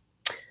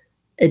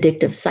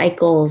addictive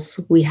cycles.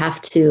 We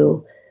have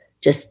to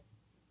just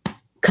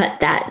cut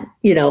that,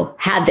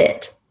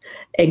 habit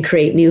and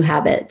create new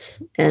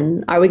habits.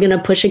 And are we going to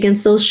push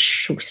against those?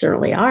 We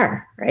certainly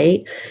are,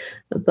 right?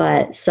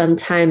 But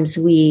sometimes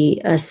we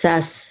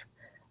assess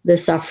the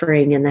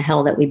suffering and the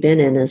hell that we've been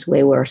in as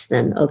way worse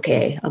than,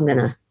 okay, I'm going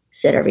to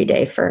sit every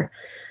day for,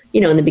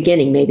 in the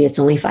beginning, maybe it's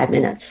only 5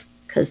 minutes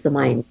because the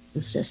mind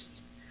is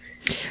just.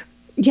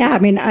 Yeah. I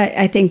mean,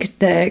 I think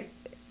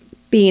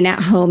being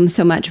at home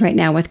so much right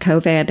now with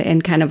COVID,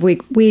 and kind of,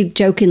 we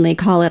jokingly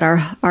call it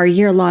our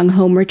year-long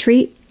home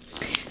retreat.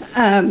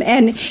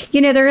 And,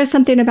 there is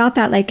something about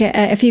that. Like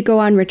if you go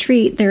on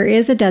retreat, there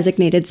is a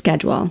designated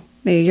schedule.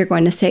 Maybe you're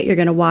going to sit, you're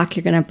going to walk,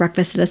 you're going to have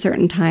breakfast at a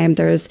certain time.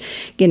 There's,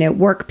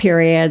 work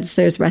periods,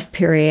 there's rest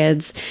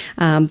periods.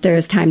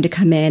 There's time to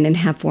come in and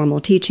have formal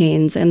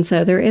teachings. And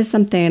so there is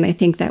something, I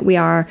think, that we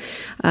are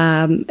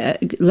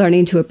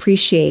learning to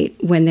appreciate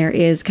when there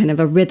is kind of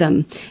a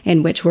rhythm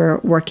in which we're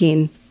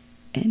working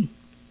in.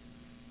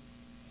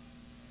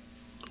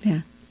 Yeah.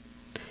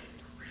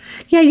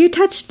 Yeah, you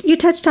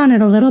touched on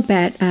it a little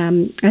bit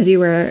as you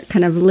were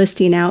kind of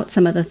listing out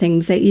some of the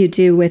things that you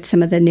do with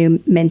some of the new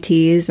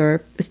mentees,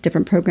 or as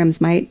different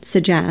programs might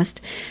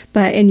suggest.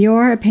 But in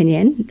your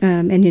opinion,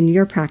 and in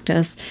your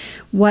practice,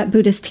 what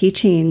Buddhist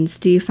teachings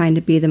do you find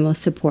to be the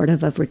most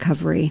supportive of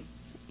recovery?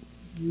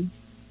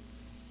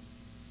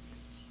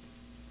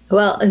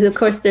 Well, of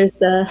course, there's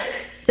the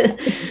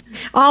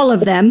all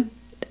of them.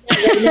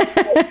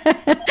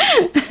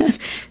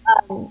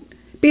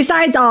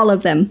 Besides all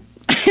of them.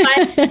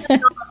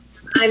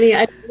 I mean,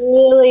 I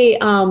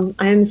really,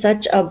 I'm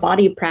such a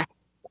body practice.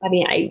 I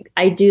mean,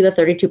 I do the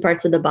 32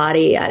 parts of the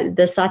body.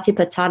 The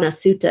Satipatthana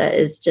Sutta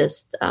is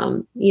just,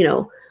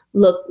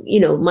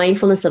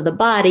 mindfulness of the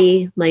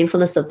body,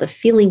 mindfulness of the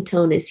feeling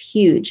tone is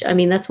huge. I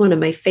mean, that's one of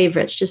my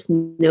favorites, just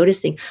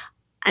noticing.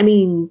 I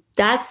mean,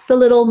 that's a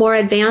little more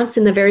advanced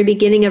in the very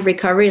beginning of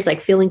recovery. It's like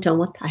feeling tone.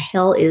 What the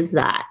hell is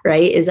that?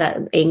 Right? Is that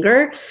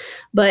anger?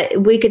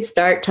 But we could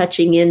start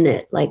touching in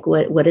it. Like,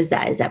 what is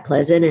that? Is that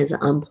pleasant? Is it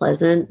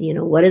unpleasant?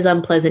 What does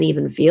unpleasant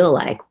even feel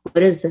like?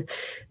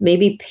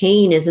 Maybe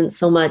pain isn't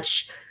so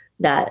much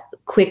that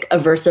quick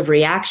aversive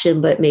reaction,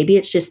 but maybe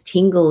it's just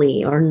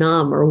tingly or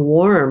numb or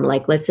warm.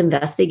 Like, let's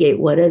investigate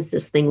what is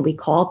this thing we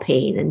call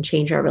pain and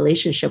change our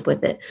relationship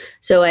with it.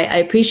 So I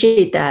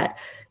appreciate that.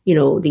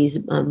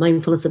 These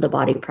mindfulness of the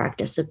body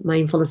practice,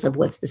 mindfulness of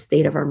what's the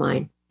state of our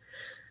mind.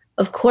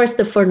 Of course,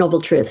 the Four Noble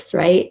Truths,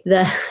 right?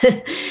 The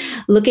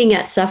looking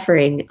at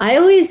suffering. I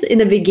always, in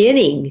the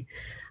beginning,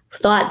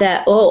 thought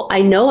that,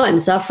 I know I'm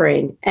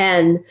suffering.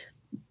 And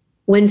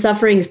when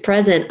suffering's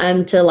present,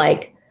 I'm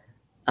to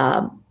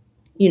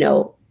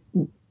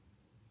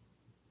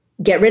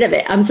get rid of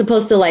it. I'm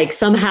supposed to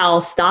somehow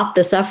stop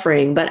the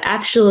suffering. But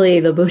actually,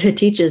 the Buddha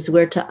teaches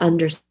we're to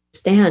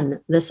understand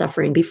the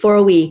suffering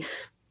before we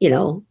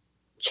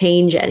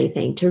change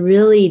anything, to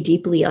really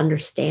deeply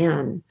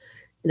understand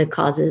the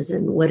causes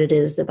and what it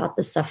is about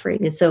the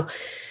suffering. And so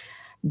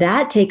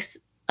that takes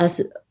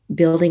us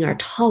building our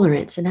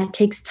tolerance, and that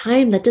takes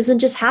time. That doesn't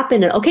just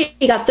happen. Okay,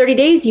 you got 30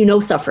 days,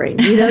 suffering,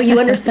 you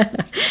understand.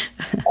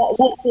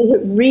 That's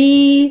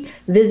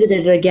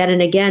revisited again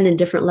and again in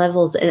different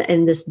levels.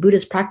 And this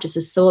Buddhist practice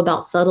is so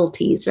about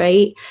subtleties,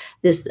 right?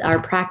 Our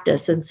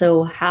practice. And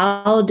so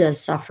how does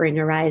suffering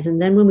arise?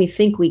 And then when we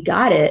think we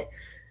got it,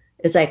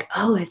 it's like,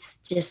 it's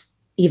just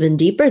even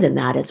deeper than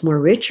that. It's more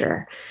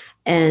richer.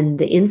 And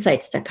the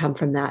insights that come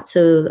from that.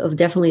 So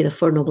definitely the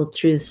Four Noble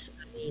Truths.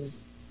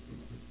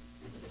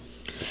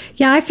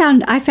 Yeah, I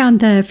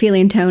found the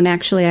feeling tone,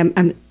 actually.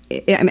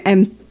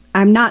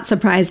 I'm not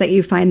surprised that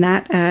you find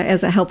that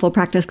as a helpful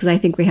practice, because I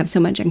think we have so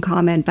much in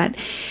common. But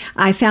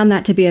I found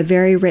that to be a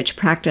very rich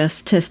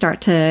practice to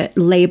start to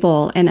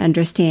label and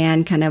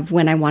understand kind of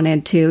when I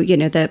wanted to,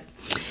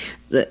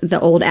 the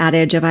old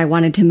adage of I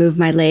wanted to move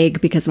my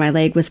leg because my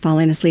leg was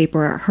falling asleep,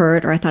 or it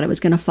hurt, or I thought it was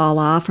going to fall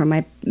off, or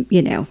I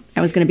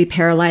was going to be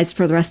paralyzed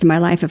for the rest of my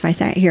life if I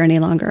sat here any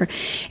longer.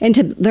 And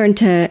to learn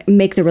to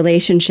make the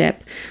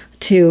relationship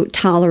to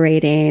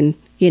tolerating,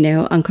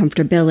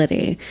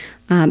 uncomfortability.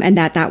 And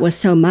that was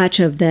so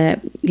much of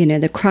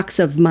the crux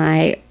of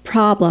my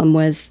problem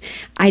was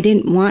I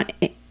didn't want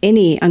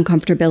any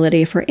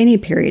uncomfortability for any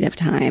period of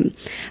time.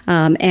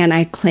 And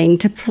I cling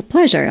to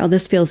pleasure. Oh,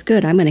 this feels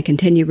good. I'm going to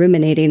continue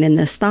ruminating in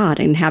this thought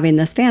and having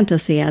this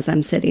fantasy as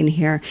I'm sitting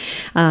here,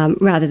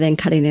 rather than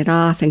cutting it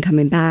off and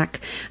coming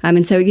back.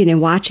 And so,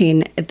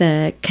 watching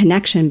the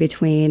connection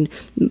between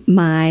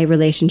my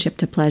relationship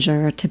to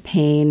pleasure, to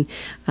pain,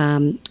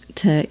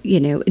 to,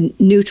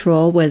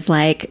 neutral was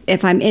like,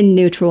 if I'm in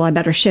neutral, I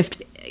better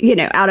shift,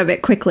 out of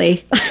it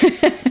quickly.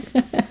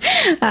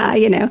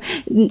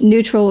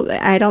 Neutral,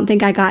 I don't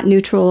think I got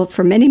neutral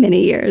for many,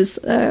 many years.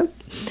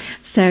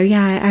 So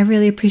yeah, I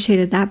really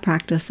appreciated that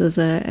practice as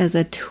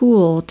a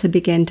tool to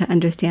begin to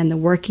understand the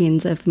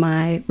workings of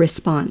my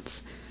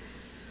response.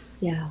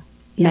 Yeah.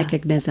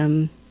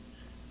 Mechanism.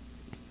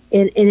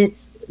 And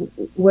it's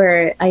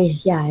where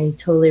I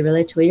totally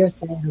relate to what you're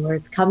saying, where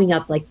it's coming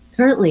up like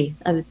currently.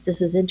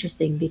 This is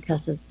interesting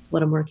because it's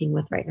what I'm working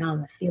with right now,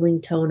 the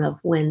feeling tone of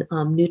when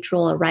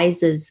neutral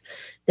arises.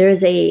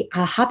 There's a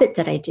habit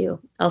that I do.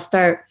 I'll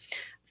start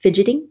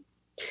fidgeting,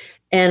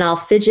 and I'll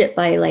fidget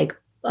by like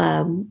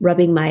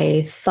rubbing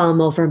my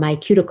thumb over my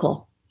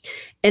cuticle.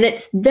 And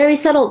it's very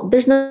subtle.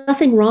 There's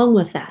nothing wrong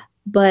with that.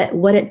 But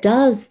what it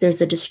does,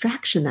 there's a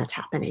distraction that's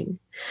happening.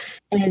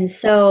 And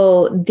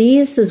so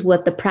this is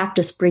what the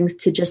practice brings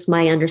to just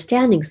my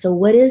understanding. So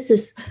what is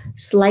this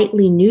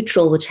slightly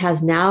neutral, which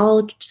has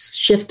now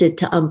shifted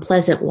to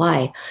unpleasant?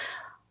 Why?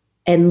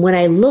 And when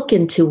I look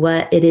into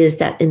what it is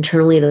that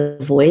internally the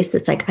voice,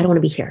 it's like, I don't want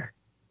to be here.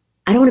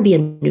 I don't want to be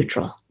in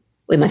neutral.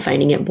 Am I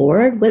finding it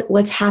bored?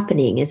 What's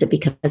happening? Is it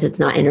because it's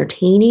not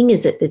entertaining?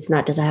 Does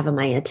it have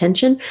my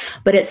attention?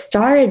 But it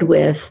started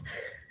with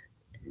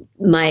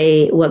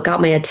what got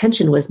my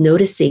attention was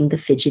noticing the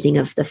fidgeting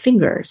of the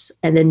fingers,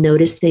 and then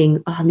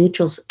noticing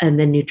neutrals, and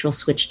then neutral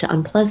switch to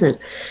unpleasant.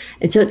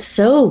 And so it's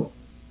so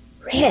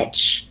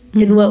rich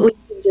in what we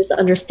can just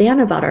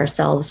understand about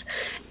ourselves.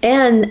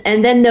 And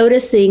then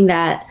noticing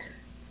that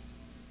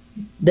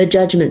the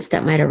judgments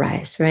that might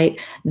arise, right?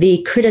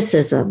 The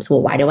criticisms.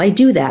 Well, why do I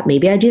do that?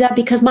 Maybe I do that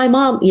because my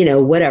mom,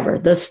 whatever,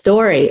 the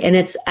story. And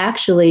it's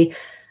actually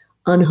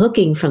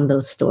unhooking from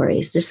those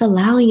stories, just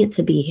allowing it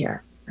to be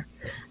here.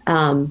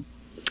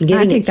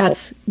 I think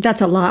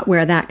that's a lot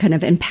where that kind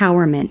of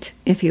empowerment,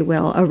 if you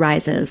will,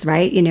 arises,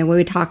 right? When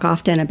we talk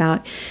often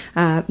about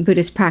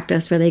Buddhist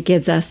practice really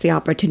gives us the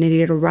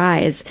opportunity to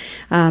rise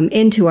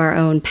into our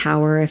own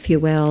power, if you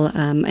will,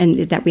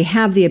 and that we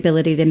have the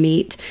ability to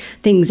meet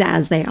things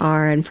as they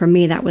are. And for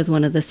me, that was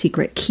one of the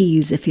secret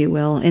keys, if you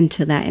will,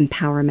 into that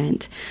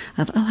empowerment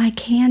of, I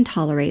can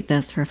tolerate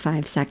this for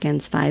 5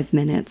 seconds, 5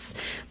 minutes,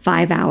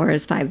 5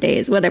 hours, 5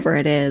 days, whatever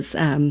it is.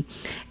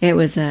 It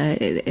was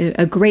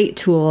a great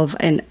tool of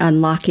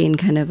unlocking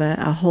kind of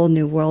a whole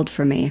new world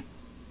for me.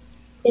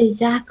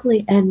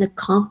 Exactly. And the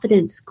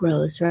confidence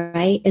grows,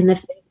 right? And the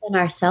faith in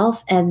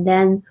ourselves. And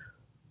then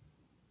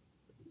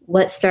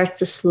what starts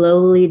to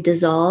slowly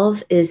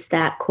dissolve is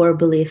that core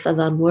belief of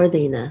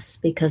unworthiness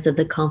because of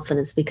the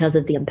confidence, because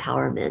of the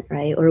empowerment,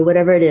 right? Or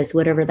whatever it is,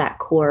 whatever that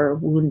core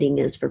wounding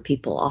is for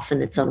people.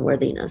 Often it's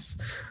unworthiness.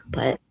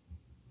 But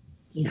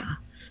yeah.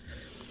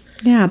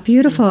 Yeah,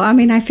 beautiful. I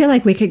mean, I feel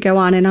like we could go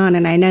on, and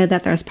I know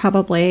that there's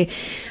probably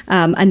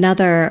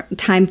another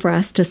time for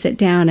us to sit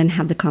down and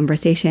have the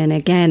conversation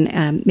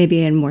again,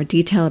 maybe in more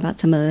detail about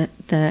some of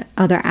the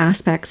other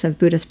aspects of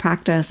Buddhist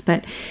practice.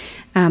 But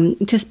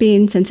just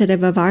being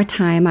sensitive of our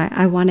time,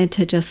 I wanted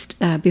to just,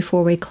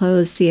 before we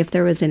close, see if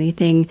there was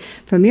anything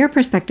from your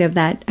perspective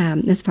that,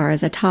 as far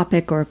as a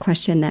topic or a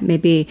question that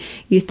maybe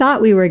you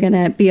thought we were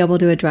going to be able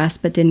to address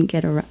but didn't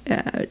get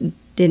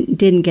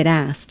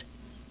asked.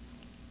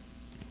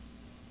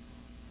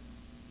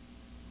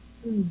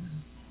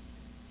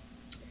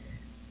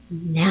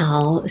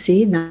 Now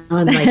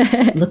I'm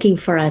like looking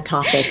for a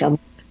topic.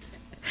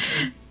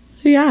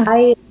 Yeah.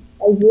 I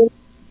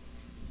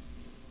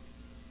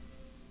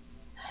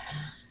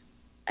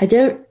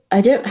don't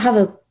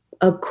have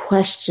a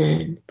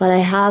question, but I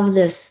have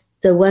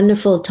the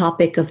wonderful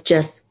topic of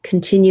just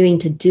continuing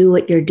to do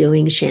what you're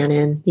doing,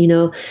 Shannon,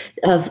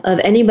 of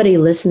anybody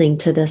listening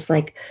to this,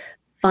 like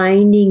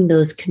finding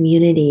those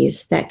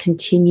communities that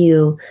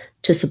continue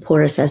to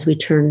support us as we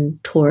turn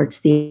towards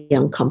the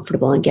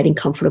uncomfortable and getting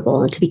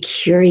comfortable, and to be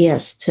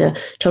curious, to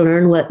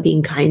learn what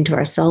being kind to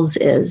ourselves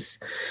is,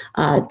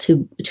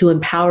 to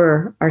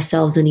empower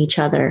ourselves and each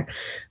other.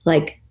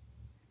 Like,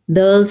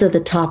 those are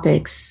the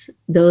topics,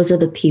 those are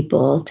the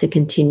people to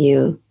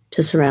continue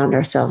to surround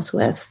ourselves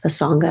with, the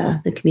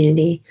Sangha, the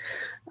community,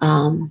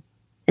 and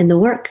the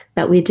work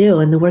that we do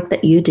and the work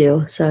that you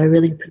do. So I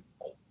really,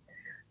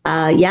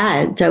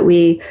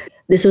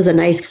 this was a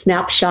nice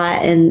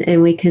snapshot,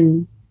 and we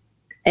can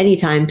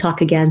anytime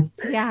talk again.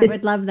 Yeah, I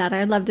would love that.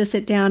 I'd love to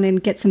sit down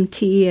and get some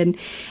tea and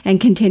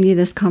continue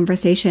this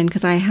conversation,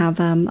 because I have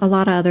a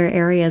lot of other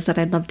areas that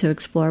I'd love to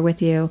explore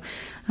with you.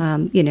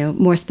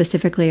 more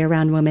specifically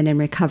around women in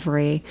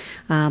recovery.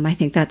 I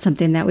think that's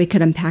something that we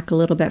could unpack a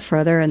little bit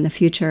further in the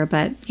future.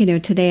 But,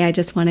 today I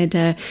just wanted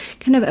to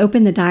kind of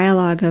open the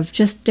dialogue of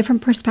just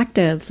different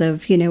perspectives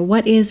of,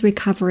 what is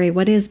recovery?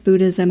 What is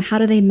Buddhism? How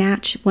do they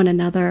match one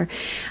another?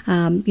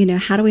 How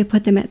do we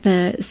put them at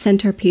the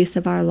centerpiece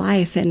of our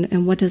life?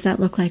 And what does that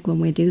look like when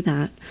we do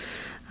that?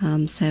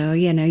 So,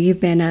 you've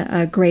been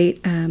a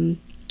great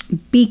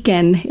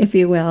beacon, if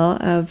you will,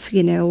 of,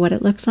 what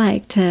it looks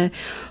like to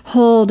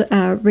hold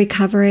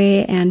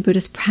recovery and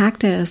Buddhist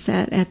practice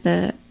at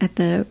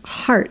the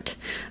heart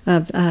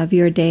of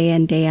your day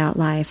in, day out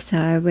life. So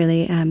I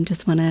really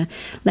just want to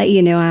let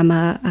you know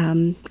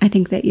I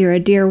think that you're a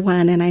dear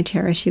one and I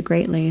cherish you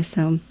greatly.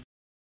 So.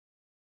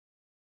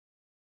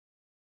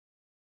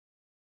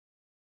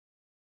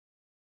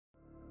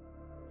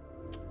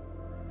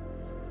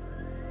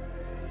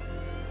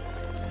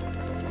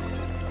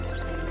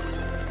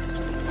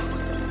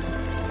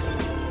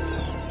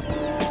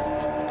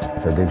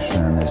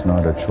 Addiction is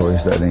not a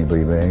choice that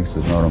anybody makes.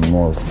 It's not a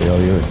moral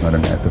failure. It's not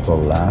an ethical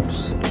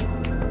lapse.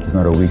 It's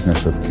not a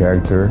weakness of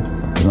character.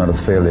 It's not a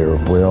failure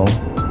of will.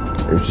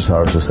 It's just how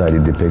our society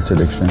depicts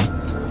addiction.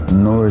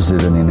 Nor is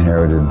it an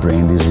inherited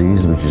brain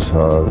disease, which is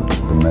how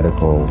the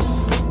medical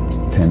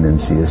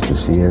tendency is to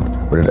see it.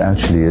 What it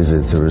actually is,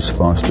 it's a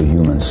response to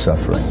human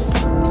suffering.